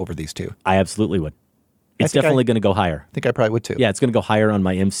for that over these two? I absolutely would. It's definitely going to go higher. I think I probably would too. Yeah, it's going to go higher on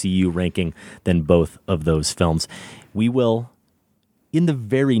my MCU ranking than both of those films. We will, in the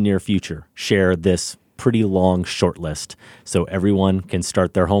very near future, share this pretty long short list so everyone can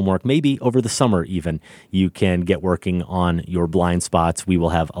start their homework. Maybe over the summer even, you can get working on your blind spots. We will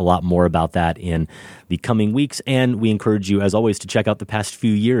have a lot more about that in the coming weeks, and we encourage you, as always, to check out the past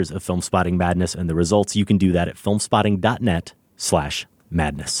few years of Film Spotting Madness and the results. You can do that at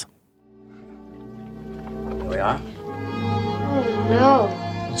filmspotting.net/madness. Here we are. Oh, no.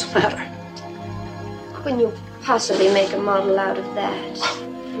 What's the matter? How can you possibly make a model out of that?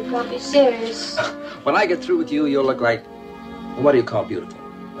 You can't be serious. When I get through with you, you'll look like, what do you call beautiful?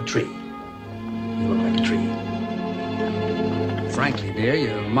 A tree. You look like a tree. Frankly, dear,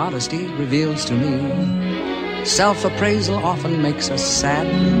 your modesty reveals to me self-appraisal often makes us sad.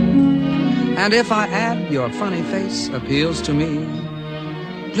 And if I add your funny face appeals to me,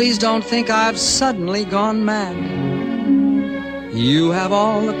 please don't think I've suddenly gone mad. You have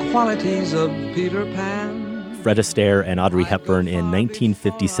all the qualities of Peter Pan. Fred Astaire and Audrey Hepburn in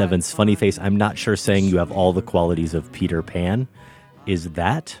 1957's Funny Face. I'm not sure saying you have all the qualities of Peter Pan. Is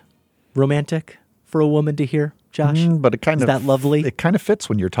that romantic for a woman to hear, Josh? But it Is that lovely? It kind of fits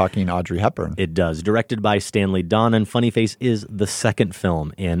when you're talking Audrey Hepburn. It does. Directed by Stanley Donen, Funny Face is the second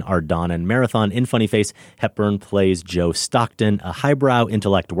film in our Donen marathon. In Funny Face, Hepburn plays Jo Stockton, a highbrow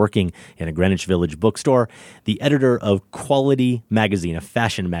intellect working in a Greenwich Village bookstore. The editor of Quality Magazine, a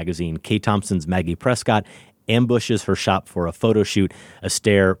fashion magazine, Kay Thompson's Maggie Prescott, ambushes her shop for a photo shoot.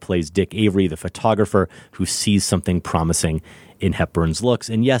 Astaire plays Dick Avery, the photographer, who sees something promising in Hepburn's looks.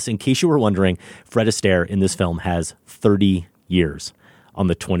 And yes, in case you were wondering, Fred Astaire in this film has 30 years on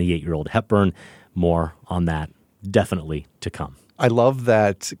the 28-year-old Hepburn. More on that definitely to come. I love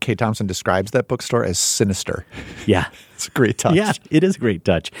that Kay Thompson describes that bookstore as sinister. Yeah. It's a great touch. Yeah, it is a great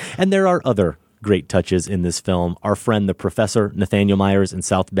touch. And there are other great touches in this film. Our friend, the professor, Nathaniel Myers in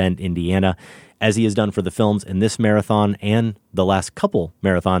South Bend, Indiana, as he has done for the films in this marathon and the last couple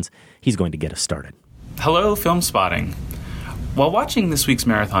marathons, he's going to get us started. Hello, Film Spotting. While watching this week's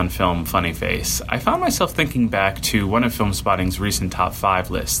marathon film, Funny Face, I found myself thinking back to one of Film Spotting's recent top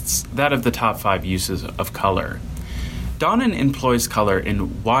 5 lists, that of the top 5 uses of color. Donen employs color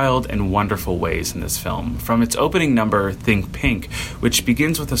in wild and wonderful ways in this film, from its opening number, Think Pink, which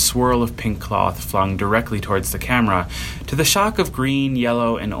begins with a swirl of pink cloth flung directly towards the camera, to the shock of green,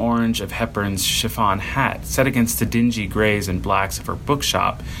 yellow, and orange of Hepburn's chiffon hat set against the dingy grays and blacks of her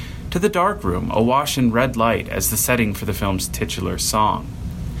bookshop, to the dark room, awash in red light as the setting for the film's titular song.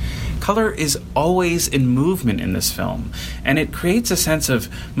 Color is always in movement in this film, and it creates a sense of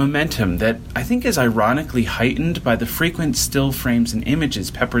momentum that I think is ironically heightened by the frequent still frames and images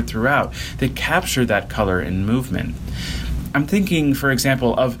peppered throughout that capture that color and movement. I'm thinking, for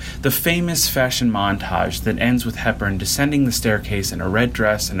example, of the famous fashion montage that ends with Hepburn descending the staircase in a red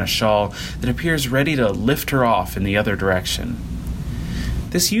dress and a shawl that appears ready to lift her off in the other direction.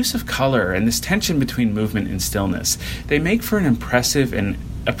 This use of color and this tension between movement and stillness, they make for an impressive and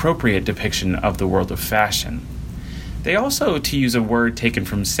appropriate depiction of the world of fashion. They also, to use a word taken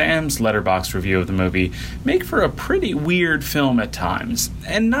from Sam's Letterboxd review of the movie, make for a pretty weird film at times,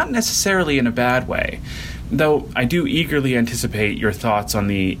 and not necessarily in a bad way. Though I do eagerly anticipate your thoughts on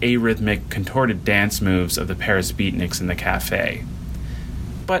the arrhythmic, contorted dance moves of the Paris beatniks in the cafe.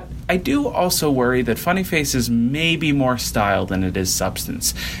 But I do also worry that Funny Face may be more style than it is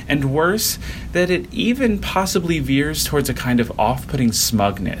substance, and worse, that it even possibly veers towards a kind of off-putting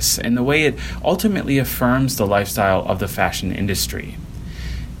smugness in the way it ultimately affirms the lifestyle of the fashion industry.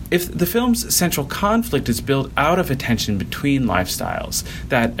 If the film's central conflict is built out of a tension between lifestyles,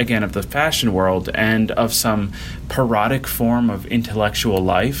 that, again, of the fashion world and of some parodic form of intellectual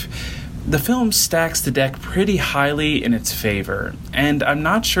life, the film stacks the deck pretty highly in its favor, and I'm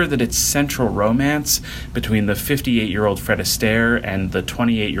not sure that its central romance between the 58-year-old Fred Astaire and the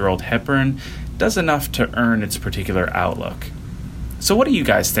 28-year-old Hepburn does enough to earn its particular outlook. So what do you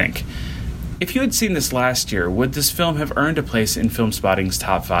guys think? If you had seen this last year, would this film have earned a place in Film Spotting's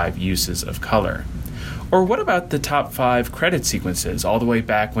top 5 uses of color? Or what about the top 5 credit sequences all the way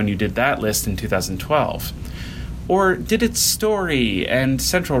back when you did that list in 2012? Or did its story and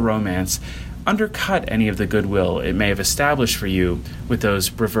central romance undercut any of the goodwill it may have established for you with those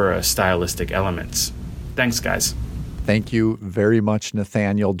bravura stylistic elements? Thanks, guys. Thank you very much,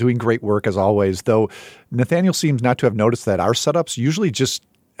 Nathaniel. Doing great work as always, though Nathaniel seems not to have noticed that our setups usually just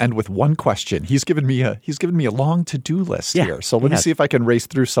end with one question. He's given me a long to-do list here. So let me see if I can race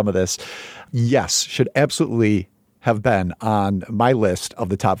through some of this. Yes, should absolutely have been on my list of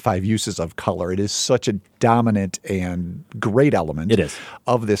the top 5 uses of color. It is such a dominant and great element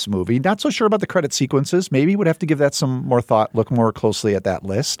of this movie. Not so sure about the credit sequences. Maybe would have to give that some more thought, look more closely at that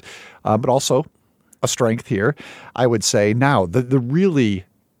list. But also a strength here, I would say. Now, the really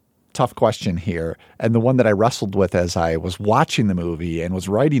tough question here, and the one that I wrestled with as I was watching the movie and was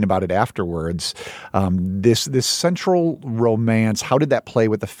writing about it afterwards, this central romance, how did that play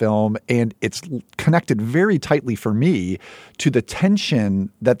with the film? And it's connected very tightly for me to the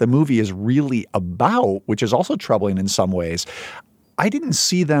tension that the movie is really about, which is also troubling in some ways. I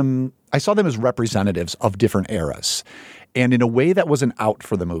saw them as representatives of different eras. And in a way that was an out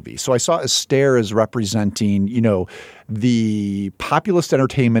for the movie. So I saw Astaire as representing, the populist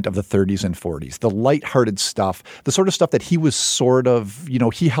entertainment of the 30s and 40s, the lighthearted stuff, the sort of stuff that he was sort of,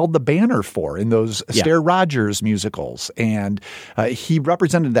 he held the banner for in those Astaire Rogers musicals. And he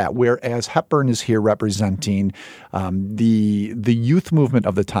represented that, whereas Hepburn is here representing the youth movement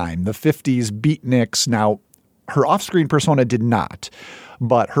of the time, the 50s beatniks. Now, her off-screen persona did not.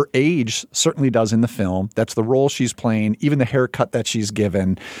 But her age certainly does in the film. That's the role she's playing, even the haircut that she's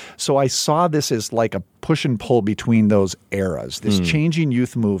given. So I saw this as like a push and pull between those eras, this changing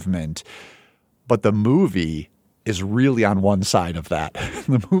youth movement. But the movie is really on one side of that.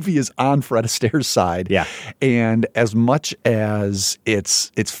 The movie is on Fred Astaire's side. Yeah. And as much as it's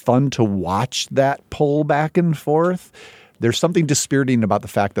fun to watch that pull back and forth, there's something dispiriting about the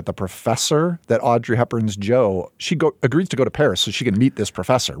fact that the professor that Audrey Hepburn's Jo, agrees to go to Paris so she can meet this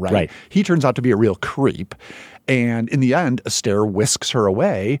professor, right? Right. He turns out to be a real creep. And in the end, Astaire whisks her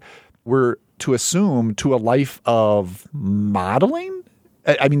away. We're to assume to a life of modeling?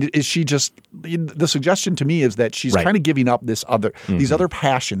 I mean, is she just – the suggestion to me is that she's kind of giving up these other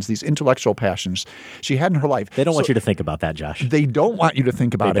passions, these intellectual passions she had in her life. They don't want you to think about that, Josh. They don't want you to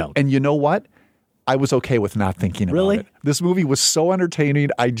think about They it. don't. And you know what? I was okay with not thinking about it. This movie was so entertaining.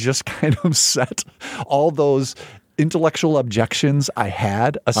 I just kind of set all those intellectual objections I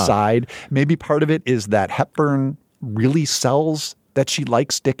had aside. Maybe part of it is that Hepburn really sells that she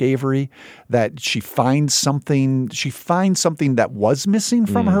likes Dick Avery, that she finds something that was missing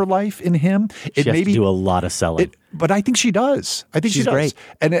from her life in him. She has to do a lot of selling. But I think she does. I think She's she does. great.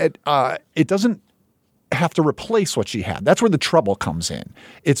 And it doesn't have to replace what she had. That's where the trouble comes in.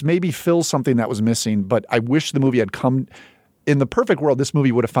 It's maybe fill something that was missing, but I wish the movie had come – in the perfect world, this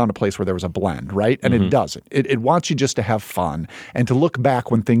movie would have found a place where there was a blend, right? And it doesn't. It wants you just to have fun and to look back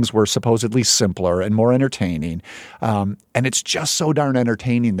when things were supposedly simpler and more entertaining. And it's just so darn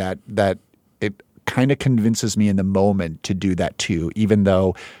entertaining that it kind of convinces me in the moment to do that too, even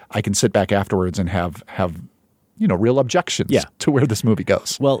though I can sit back afterwards and have real objections to where this movie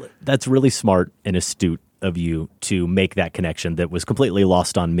goes. Well, that's really smart and astute of you to make that connection that was completely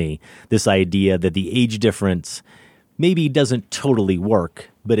lost on me. This idea that the age difference maybe doesn't totally work,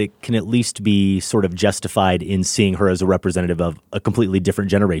 but it can at least be sort of justified in seeing her as a representative of a completely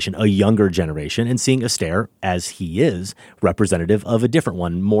different generation, a younger generation, and seeing Astaire, as he is, representative of a different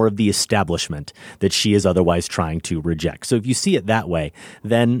one, more of the establishment that she is otherwise trying to reject. So if you see it that way,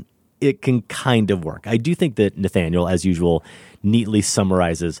 then it can kind of work. I do think that Nathaniel, as usual, neatly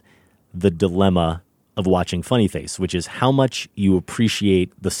summarizes the dilemma of watching Funny Face, which is how much you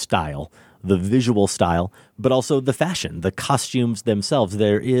appreciate the style, the visual style, but also the fashion, the costumes themselves.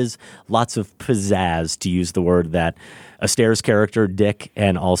 There is lots of pizzazz, to use the word that Astaire's character, Dick,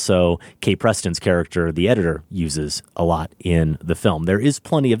 and also Kay Preston's character, the editor, uses a lot in the film. There is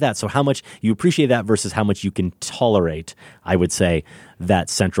plenty of that. So how much you appreciate that versus how much you can tolerate, I would say, that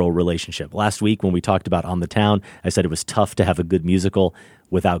central relationship. Last week when we talked about On the Town, I said it was tough to have a good musical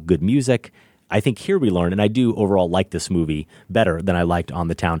without good music. I think here we learn, and I do overall like this movie better than I liked On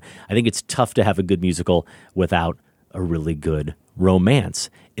the Town. I think it's tough to have a good musical without a really good romance.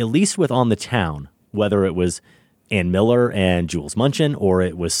 At least with On the Town, whether it was Ann Miller and Jules Munchin, or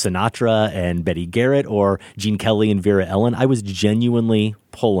it was Sinatra and Betty Garrett, or Gene Kelly and Vera Ellen, I was genuinely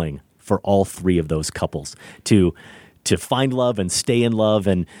pulling for all three of those couples to find love and stay in love.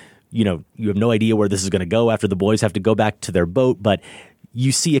 And, you have no idea where this is going to go after the boys have to go back to their boat, but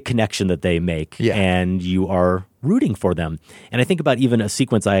you see a connection that they make, and you are rooting for them. And I think about even a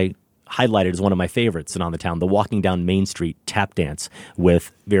sequence I highlighted as one of my favorites in On the Town, the walking down Main Street tap dance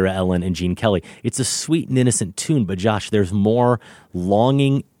with Vera Ellen and Gene Kelly. It's a sweet and innocent tune, but Josh, there's more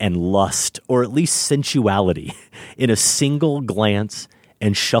longing and lust, or at least sensuality, in a single glance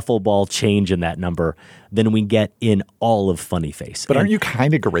and shuffle ball change in that number than we get in all of Funny Face. But aren't you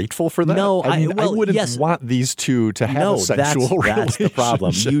kind of grateful for that? No, I wouldn't want these two to have a sexual relationship. That's the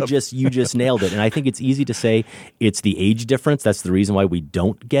problem. You just nailed it. And I think it's easy to say it's the age difference. That's the reason why we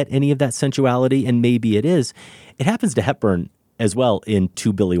don't get any of that sensuality, and maybe it is. It happens to Hepburn as well in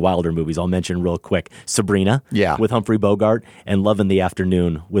two Billy Wilder movies. I'll mention real quick. Sabrina with Humphrey Bogart and Love in the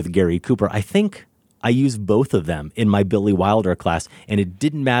Afternoon with Gary Cooper. I think I used both of them in my Billy Wilder class, and it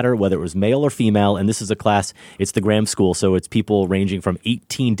didn't matter whether it was male or female, and this is a class, it's the Graham School, so it's people ranging from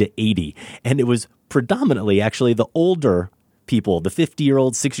 18 to 80, and it was predominantly actually the older people, the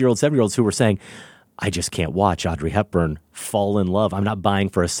 50-year-olds, 60-year-olds, 70-year-olds who were saying, I just can't watch Audrey Hepburn fall in love. I'm not buying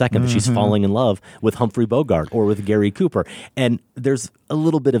for a second that she's falling in love with Humphrey Bogart or with Gary Cooper. And there's a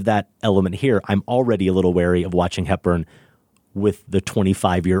little bit of that element here. I'm already a little wary of watching Hepburn with the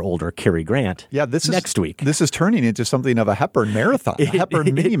 25-year-older Cary Grant next week. This is turning into something of a Hepburn marathon, a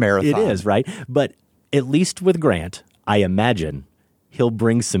Hepburn mini-marathon. It is, right? But at least with Grant, I imagine he'll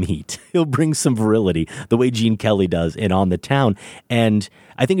bring some heat. He'll bring some virility, the way Gene Kelly does in On the Town. And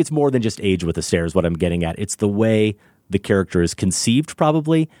I think it's more than just age with Astaire is what I'm getting at. It's the way the character is conceived,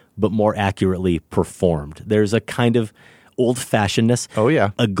 probably, but more accurately performed. There's a kind of old-fashionedness. Oh,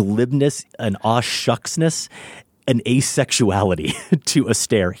 yeah. A glibness, an aw-shucksness, an asexuality to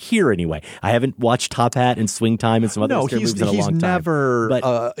Astaire here anyway. I haven't watched Top Hat and Swing Time and some other Astaire movies in a long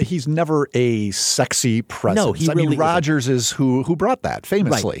time. He's never a sexy presence. No, he really Rogers is who brought that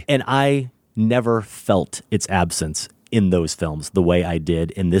famously. Right. And I never felt its absence in those films the way I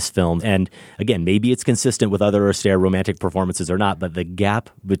did in this film. And again, maybe it's consistent with other Astaire romantic performances or not, but the gap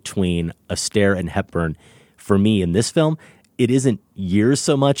between Astaire and Hepburn for me in this film, it isn't years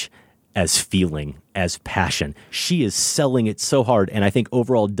so much as feeling, as passion. She is selling it so hard, and I think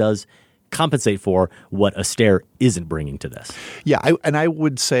overall does compensate for what Astaire isn't bringing to this. Yeah, I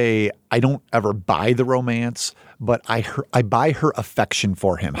would say I don't ever buy the romance, but I buy her affection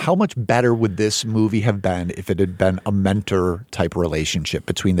for him. How much better would this movie have been if it had been a mentor-type relationship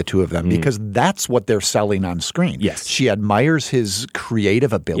between the two of them? Because that's what they're selling on screen. Yes. She admires his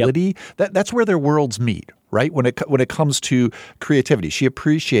creative ability. Yep. That's where their worlds meet. Right? When it comes to creativity, she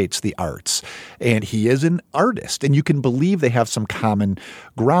appreciates the arts, and he is an artist, and you can believe they have some common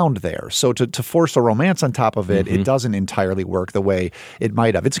ground there. So to force a romance on top of it, it doesn't entirely work the way it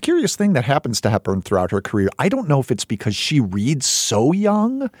might have. It's a curious thing that happens to Hepburn throughout her career. I don't know if it's because she reads so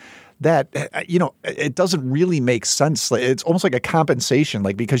young that, it doesn't really make sense. It's almost like a compensation,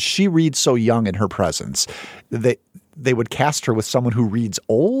 because she reads so young in her presence, they would cast her with someone who reads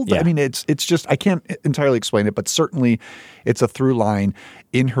old. Yeah. I mean, it's just, I can't entirely explain it, but certainly it's a through line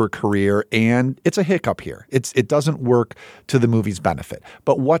in her career, and it's a hiccup here. It doesn't work to the movie's benefit.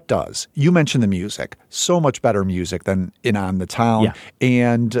 But what does? You mentioned the music. So much better music than in On the Town. Yeah.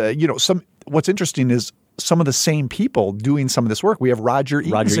 And, what's interesting is some of the same people doing some of this work. We have Roger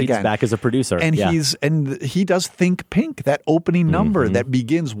Eaton's again. Back as a producer. And he does Think Pink, that opening number that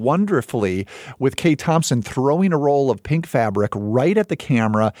begins wonderfully with Kay Thompson throwing a roll of pink fabric right at the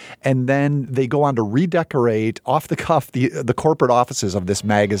camera, and then they go on to redecorate off the cuff the corporate offices of this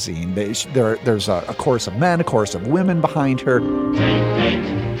magazine. There's a chorus of men, a chorus of women behind her. Think Pink,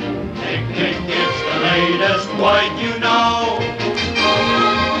 Think Pink is the latest white you know.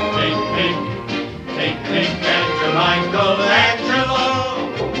 Think Pink. Think Pink and Michelangelo.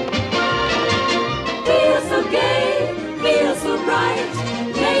 Feel so gay, feel so bright,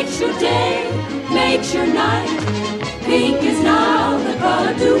 makes your day, makes your night. Pink is now the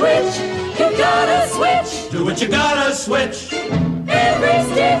color to which you gotta switch. To which you gotta switch.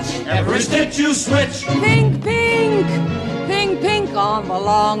 Every stitch you switch. Pink, pink, pink, pink on the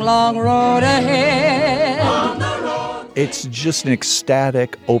long, long road ahead. On the road. It's just an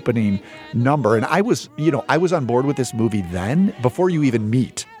ecstatic opening number. And I was on board with this movie then before you even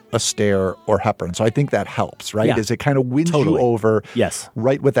meet Astaire or Hepburn. So I think that helps, right? Yeah. Is it kind of wins you over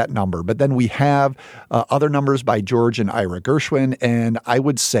right with that number. But then we have other numbers by George and Ira Gershwin, and I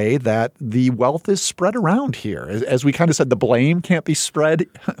would say that the wealth is spread around here. As we kind of said, the blame can't be spread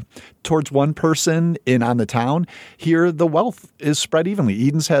towards one person in On the Town. Here, the wealth is spread evenly.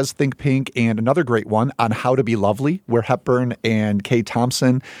 Eden's has Think Pink and another great one on How to Be Lovely, where Hepburn and Kay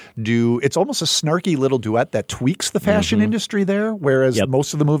Thompson do, it's almost a snarky little duet that tweaks the fashion industry there, whereas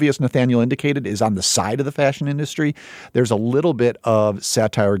most of the movie, as Nathaniel indicated, is on the side of the fashion industry. There's a little bit of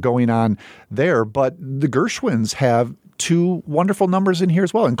satire going on there, but the Gershwins have two wonderful numbers in here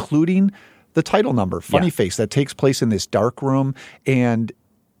as well, including the title number, Funny Face, that takes place in this dark room. And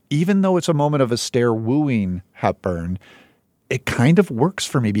even though it's a moment of Astaire wooing Hepburn, it kind of works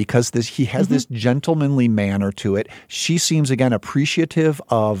for me because he has this gentlemanly manner to it. She seems, again, appreciative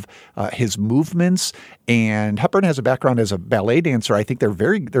of his movements. And Hepburn has a background as a ballet dancer. I think they're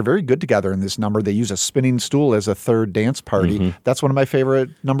very good together in this number. They use a spinning stool as a third dance party. That's one of my favorite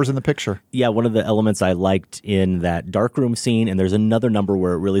numbers in the picture. Yeah, one of the elements I liked in that darkroom scene, and there's another number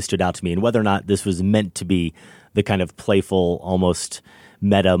where it really stood out to me, and whether or not this was meant to be the kind of playful, almost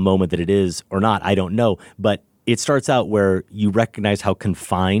meta moment that it is or not, I don't know. But it starts out where you recognize how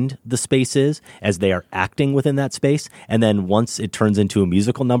confined the space is as they are acting within that space. And then once it turns into a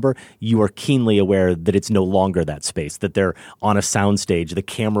musical number, you are keenly aware that it's no longer that space, that they're on a soundstage. The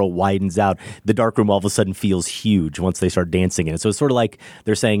camera widens out. The darkroom all of a sudden feels huge once they start dancing in it. So it's sort of like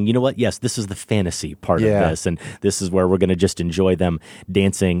they're saying, you know what? Yes, this is the fantasy part of this. And this is where we're going to just enjoy them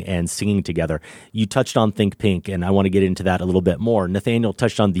dancing and singing together. You touched on Think Pink, and I want to get into that a little bit more. Nathaniel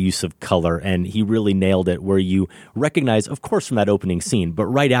touched on the use of color, and he really nailed it, where you recognize, of course, from that opening scene, but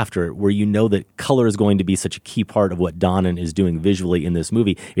right after it, where you know that color is going to be such a key part of what Donnan is doing visually in this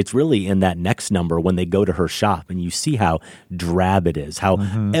movie. It's really in that next number when they go to her shop and you see how drab it is, how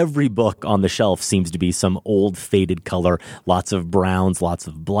every book on the shelf seems to be some old faded color, lots of browns, lots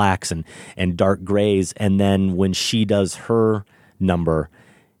of blacks and dark grays. And then when she does her number,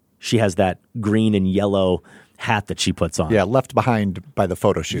 she has that green and yellow hat that she puts on. Yeah, left behind by the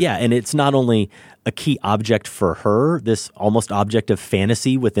photo shoot. Yeah, and it's not only a key object for her, this almost object of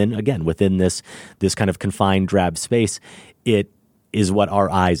fantasy within this kind of confined drab space, it is what our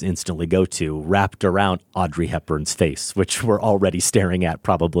eyes instantly go to, wrapped around Audrey Hepburn's face, which we're already staring at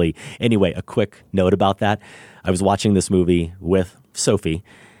probably. Anyway, a quick note about that. I was watching this movie with Sophie,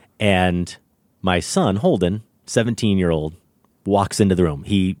 and my son, Holden, 17-year-old, walks into the room.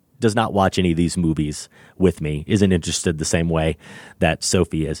 He does not watch any of these movies with me, isn't interested the same way that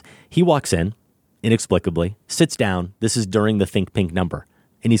Sophie is. He walks in, inexplicably, sits down. This is during the Think Pink number,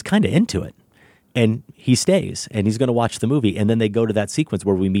 and he's kind of into it. And he stays, and he's going to watch the movie. And then they go to that sequence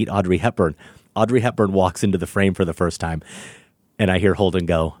where we meet Audrey Hepburn. Audrey Hepburn walks into the frame for the first time, and I hear Holden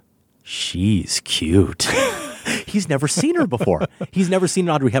go, "She's cute." He's never seen her before. He's never seen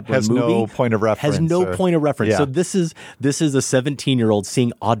an Audrey Hepburn movie. Has no point of reference. Yeah. So this is a 17-year-old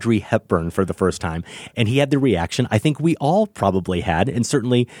seeing Audrey Hepburn for the first time, and he had the reaction I think we all probably had, and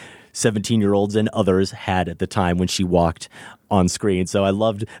certainly 17-year-olds and others had at the time when she walked on screen. So I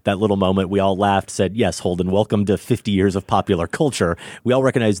loved that little moment. We all laughed, said, "Yes, Holden, welcome to 50 years of popular culture." We all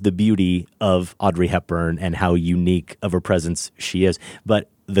recognize the beauty of Audrey Hepburn and how unique of a presence she is. But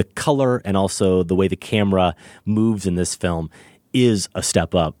the color and also the way the camera moves in this film is a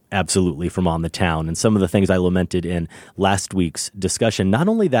step up, absolutely, from On the Town. And some of the things I lamented in last week's discussion, not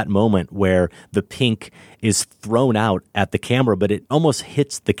only that moment where the pink is thrown out at the camera, but it almost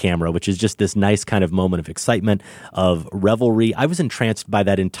hits the camera, which is just this nice kind of moment of excitement, of revelry. I was entranced by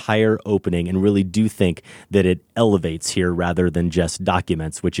that entire opening and really do think that it elevates here rather than just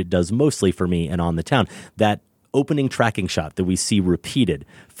documents, which it does mostly for me and On the Town. That opening tracking shot that we see repeated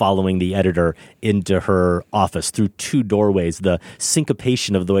following the editor into her office through two doorways, the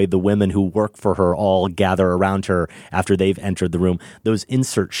syncopation of the way the women who work for her all gather around her after they've entered the room, those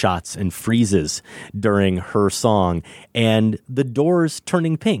insert shots and freezes during her song, and the doors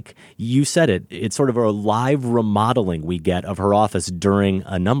turning pink. You said it. It's sort of a live remodeling we get of her office during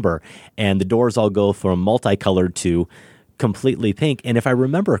a number, and the doors all go from multicolored to completely pink. And if I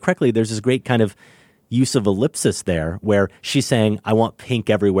remember correctly, there's this great kind of use of ellipsis there where she's saying, "I want pink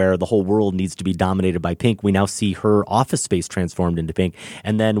everywhere. The whole world needs to be dominated by pink." We now see her office space transformed into pink.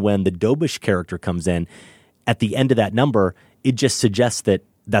 And then when the Dobish character comes in, at the end of that number, it just suggests that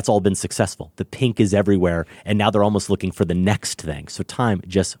that's all been successful. The pink is everywhere. And now they're almost looking for the next thing. So time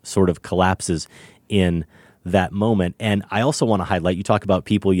just sort of collapses in that moment. And I also want to highlight, you talk about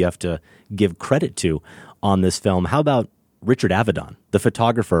people you have to give credit to on this film. How about Richard Avedon, the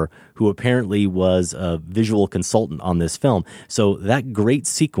photographer who apparently was a visual consultant on this film? So that great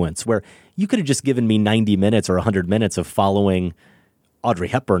sequence where you could have just given me 90 minutes or 100 minutes of following Audrey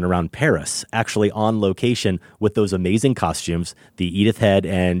Hepburn around Paris, actually on location with those amazing costumes, the Edith Head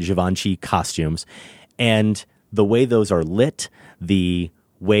and Givenchy costumes, and the way those are lit, the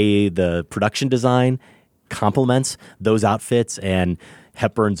way the production design complements those outfits and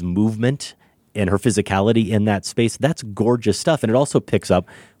Hepburn's movement and her physicality in that space. That's gorgeous stuff. And it also picks up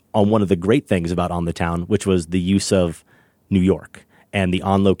on one of the great things about On the Town, which was the use of New York and the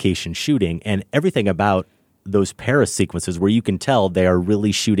on-location shooting and everything about those Paris sequences where you can tell they are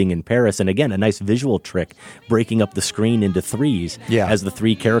really shooting in Paris. And again, a nice visual trick, breaking up the screen into threes as the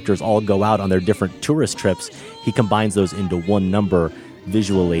three characters all go out on their different tourist trips. He combines those into one number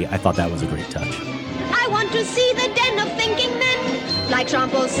visually. I thought that was a great touch. I want to see the den of thinking men, like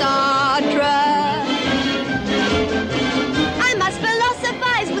Jean-Paul Sartre. I must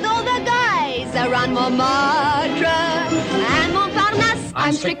philosophize with all the guys around Montmartre and Montparnasse.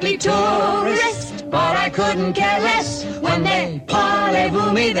 I'm strictly tourist, but I couldn't care less. When they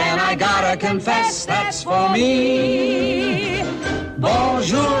parlez-vous me, then I gotta confess that's for me.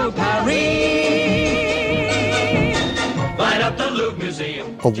 Bonjour, Paris. Light up the Louvre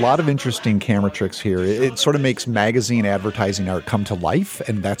Museum. A lot of interesting camera tricks here. It sort of makes magazine advertising art come to life,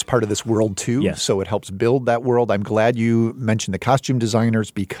 and that's part of this world too. Yes. So it helps build that world. I'm glad you mentioned the costume designers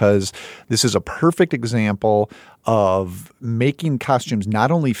because this is a perfect example of making costumes not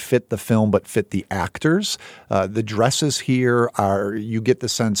only fit the film but fit the actors. The dresses here are, you get the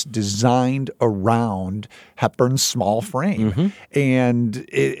sense, designed around Hepburn's small frame. Mm-hmm. And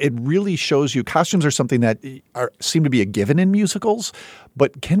it really shows you costumes are something that seem to be a given in musicals,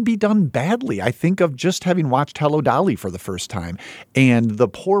 but can be done badly. I think of just having watched Hello, Dolly for the first time, and the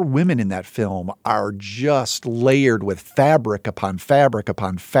poor women in that film are just layered with fabric upon fabric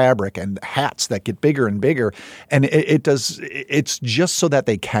upon fabric and hats that get bigger and bigger. And it's just so that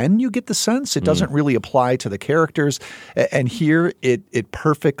they can, you get the sense. It doesn't really apply to the characters. And here it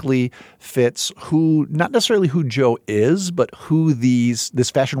perfectly fits not necessarily who Jo is, but who this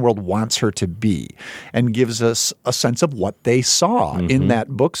fashion world wants her to be, and gives us a sense of what they saw in that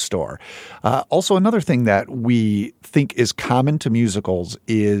bookstore. Also, another thing that we think is common to musicals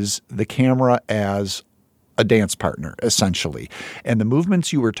is the camera as a dance partner, essentially. And the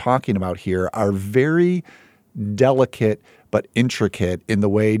movements you were talking about here are very delicate but intricate in the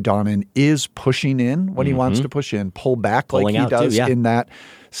way Donen is pushing in when he wants to push in, pull back Pulling like he does too, yeah. in that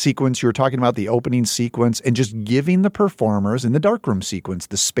sequence you were talking about, the opening sequence, and just giving the performers in the darkroom sequence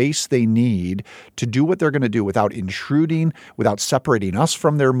the space they need to do what they're going to do without intruding, without separating us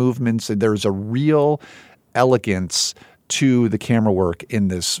from their movements. And there's a real elegance to the camera work in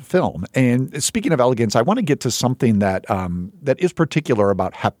this film. And speaking of elegance, I want to get to something that is particular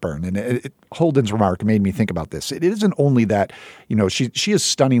about Hepburn. And Holden's remark made me think about this. It isn't only that, she is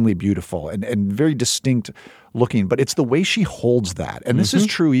stunningly beautiful and very distinct looking, but it's the way she holds that. And this is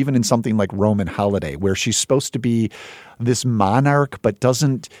true even in something like Roman Holiday, where she's supposed to be this monarch, but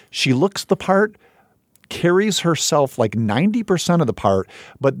she looks the part, carries herself like 90% of the part,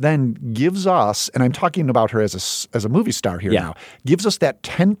 but then gives us, and I'm talking about her as a movie star here now, gives us that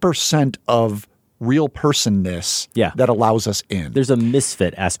 10% of real personness that allows us in. There's a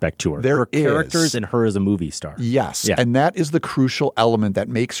misfit aspect to her. Her characters and her as a movie star. Yes, and that is the crucial element that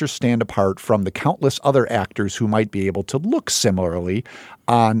makes her stand apart from the countless other actors who might be able to look similarly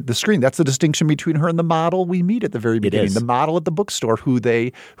on the screen. That's the distinction between her and the model we meet at the very beginning. The model at the bookstore who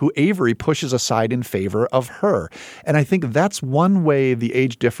Avery pushes aside in favor of her. And I think that's one way the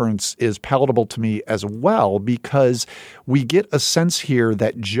age difference is palatable to me as well, because we get a sense here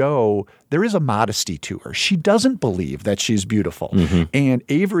that Jo, there is a modesty to her. She doesn't believe that she's beautiful. And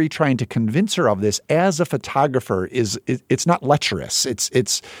Avery trying to convince her of this as a photographer it's not lecherous.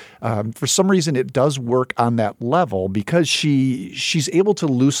 It's for some reason it does work on that level because she's able to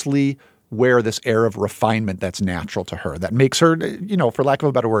loosely wear this air of refinement that's natural to her, that makes her, for lack of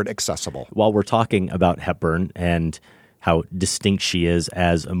a better word, accessible. While we're talking about Hepburn and how distinct she is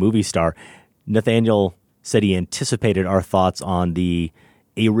as a movie star, Nathaniel said he anticipated our thoughts on the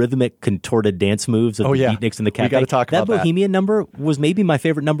arrhythmic contorted dance moves of the beatniks in the cafe. We got to talk about that. Bohemian number was maybe my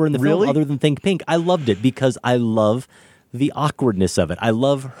favorite number in the film other than Think Pink. I loved it because I love the awkwardness of it. I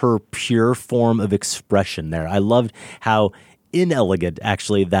love her pure form of expression there. I loved how inelegant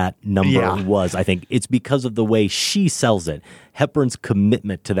actually that number was. I think it's because of the way she sells it. Hepburn's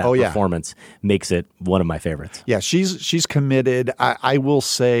commitment to that performance makes it one of my favorites. Yeah, she's committed. I will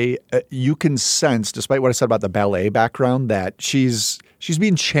say you can sense, despite what I said about the ballet background, that she's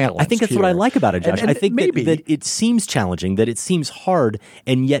being challenged. I think that's what I like about it, Josh. And I think that it seems challenging, that it seems hard,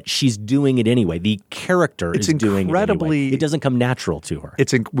 and yet she's doing it anyway. The character is doing it anyway. It doesn't come natural to her.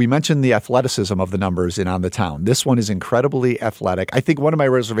 We mentioned the athleticism of the numbers in On the Town. This one is incredibly athletic. I think one of my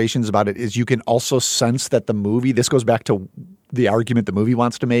reservations about it is you can also sense that the movie, this goes back to the argument the movie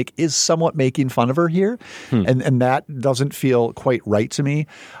wants to make, is somewhat making fun of her here. And that doesn't feel quite right to me.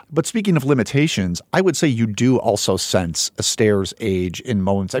 But speaking of limitations, I would say you do also sense Astaire's age in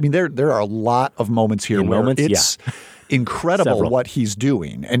moments. I mean, there are a lot of moments here where it's incredible what he's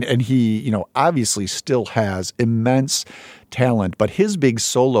doing. And he, obviously still has immense talent. But his big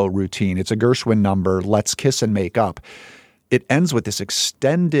solo routine, it's a Gershwin number, Let's Kiss and Make Up. It ends with this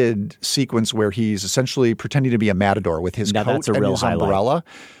extended sequence where he's essentially pretending to be a matador with his coat and his umbrella.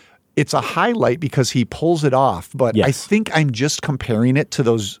 It's a highlight because he pulls it off, but I think I'm just comparing it to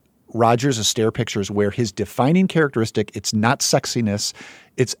those Rogers Astaire pictures where his defining characteristic, it's not sexiness,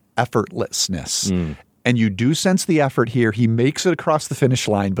 it's effortlessness. And you do sense the effort here. He makes it across the finish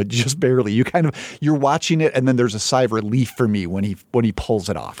line, but just barely. You're watching it, and then there's a sigh of relief for me when he pulls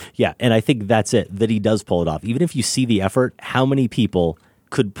it off. Yeah, and I think that's it, that he does pull it off. Even if you see the effort, how many people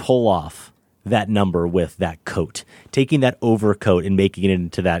could pull off that number with that coat? Taking that overcoat and making it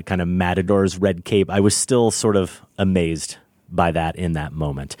into that kind of matador's red cape, I was still sort of amazed by that in that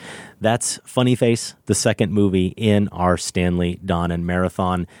moment. That's Funny Face, the second movie in our Stanley Donen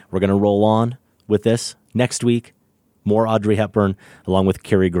Marathon. We're going to roll on with this next week. More Audrey Hepburn along with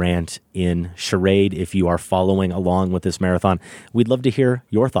Cary Grant in Charade. If you are following along with this marathon, we'd love to hear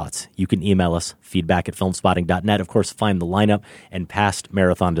your thoughts. You can email us, feedback@filmspotting.net. Of course, find the lineup and past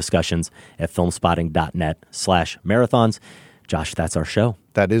marathon discussions at filmspotting.net/marathons. Josh, that's our show.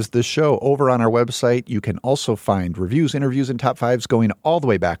 That is the show. Over on our website, you can also find reviews, interviews, and top fives going all the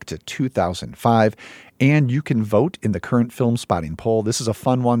way back to 2005. And you can vote in the current Film Spotting poll. This is a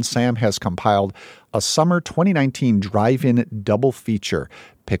fun one. Sam has compiled a summer 2019 drive-in double feature.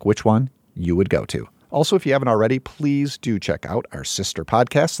 Pick which one you would go to. Also, if you haven't already, please do check out our sister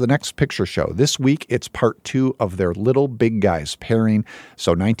podcast, The Next Picture Show. This week, it's part 2 of their Little Big Guys pairing.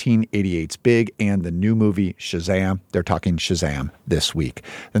 So 1988's Big and the new movie Shazam. They're talking Shazam this week.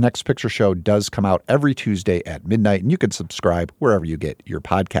 The Next Picture Show does come out every Tuesday at midnight, and you can subscribe wherever you get your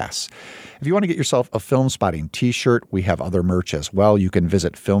podcasts. If you want to get yourself a Film Spotting t-shirt, we have other merch as well. You can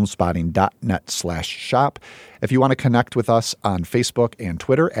visit filmspotting.net/shop. If you want to connect with us on Facebook and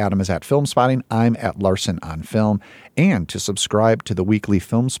Twitter, Adam is at Film Spotting. I'm at Larson on Film. And to subscribe to the weekly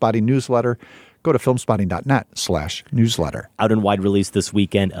Film Spotting newsletter, go to filmspotting.net/newsletter. Out in wide release this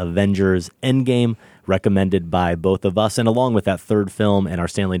weekend, Avengers Endgame, recommended by both of us. And along with that third film and our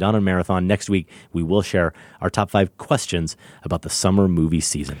Stanley Donen Marathon, next week we will share our top 5 questions about the summer movie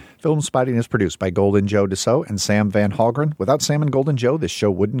season. Film Spotting is produced by Golden Joe Dassault and Sam Van Halgren. Without Sam and Golden Joe, this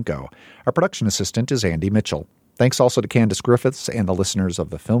show wouldn't go. Our production assistant is Andy Mitchell. Thanks also to Candace Griffiths and the listeners of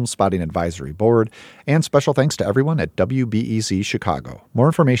the Film Spotting Advisory Board. And special thanks to everyone at WBEZ Chicago. More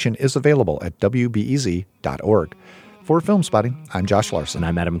information is available at WBEZ.org. For Film Spotting, I'm Josh Larson. And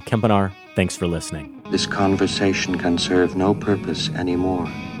I'm Adam Kempenaar. Thanks for listening. This conversation can serve no purpose anymore.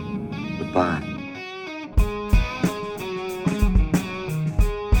 Goodbye.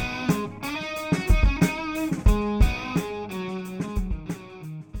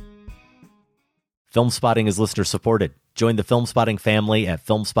 Film Spotting is listener supported. Join the Film Spotting family at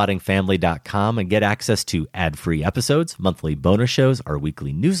filmspottingfamily.com and get access to ad-free episodes, monthly bonus shows, our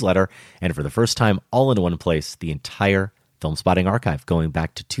weekly newsletter, and for the first time, all in one place, the entire Film Spotting archive going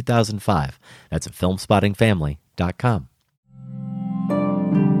back to 2005. That's at filmspottingfamily.com.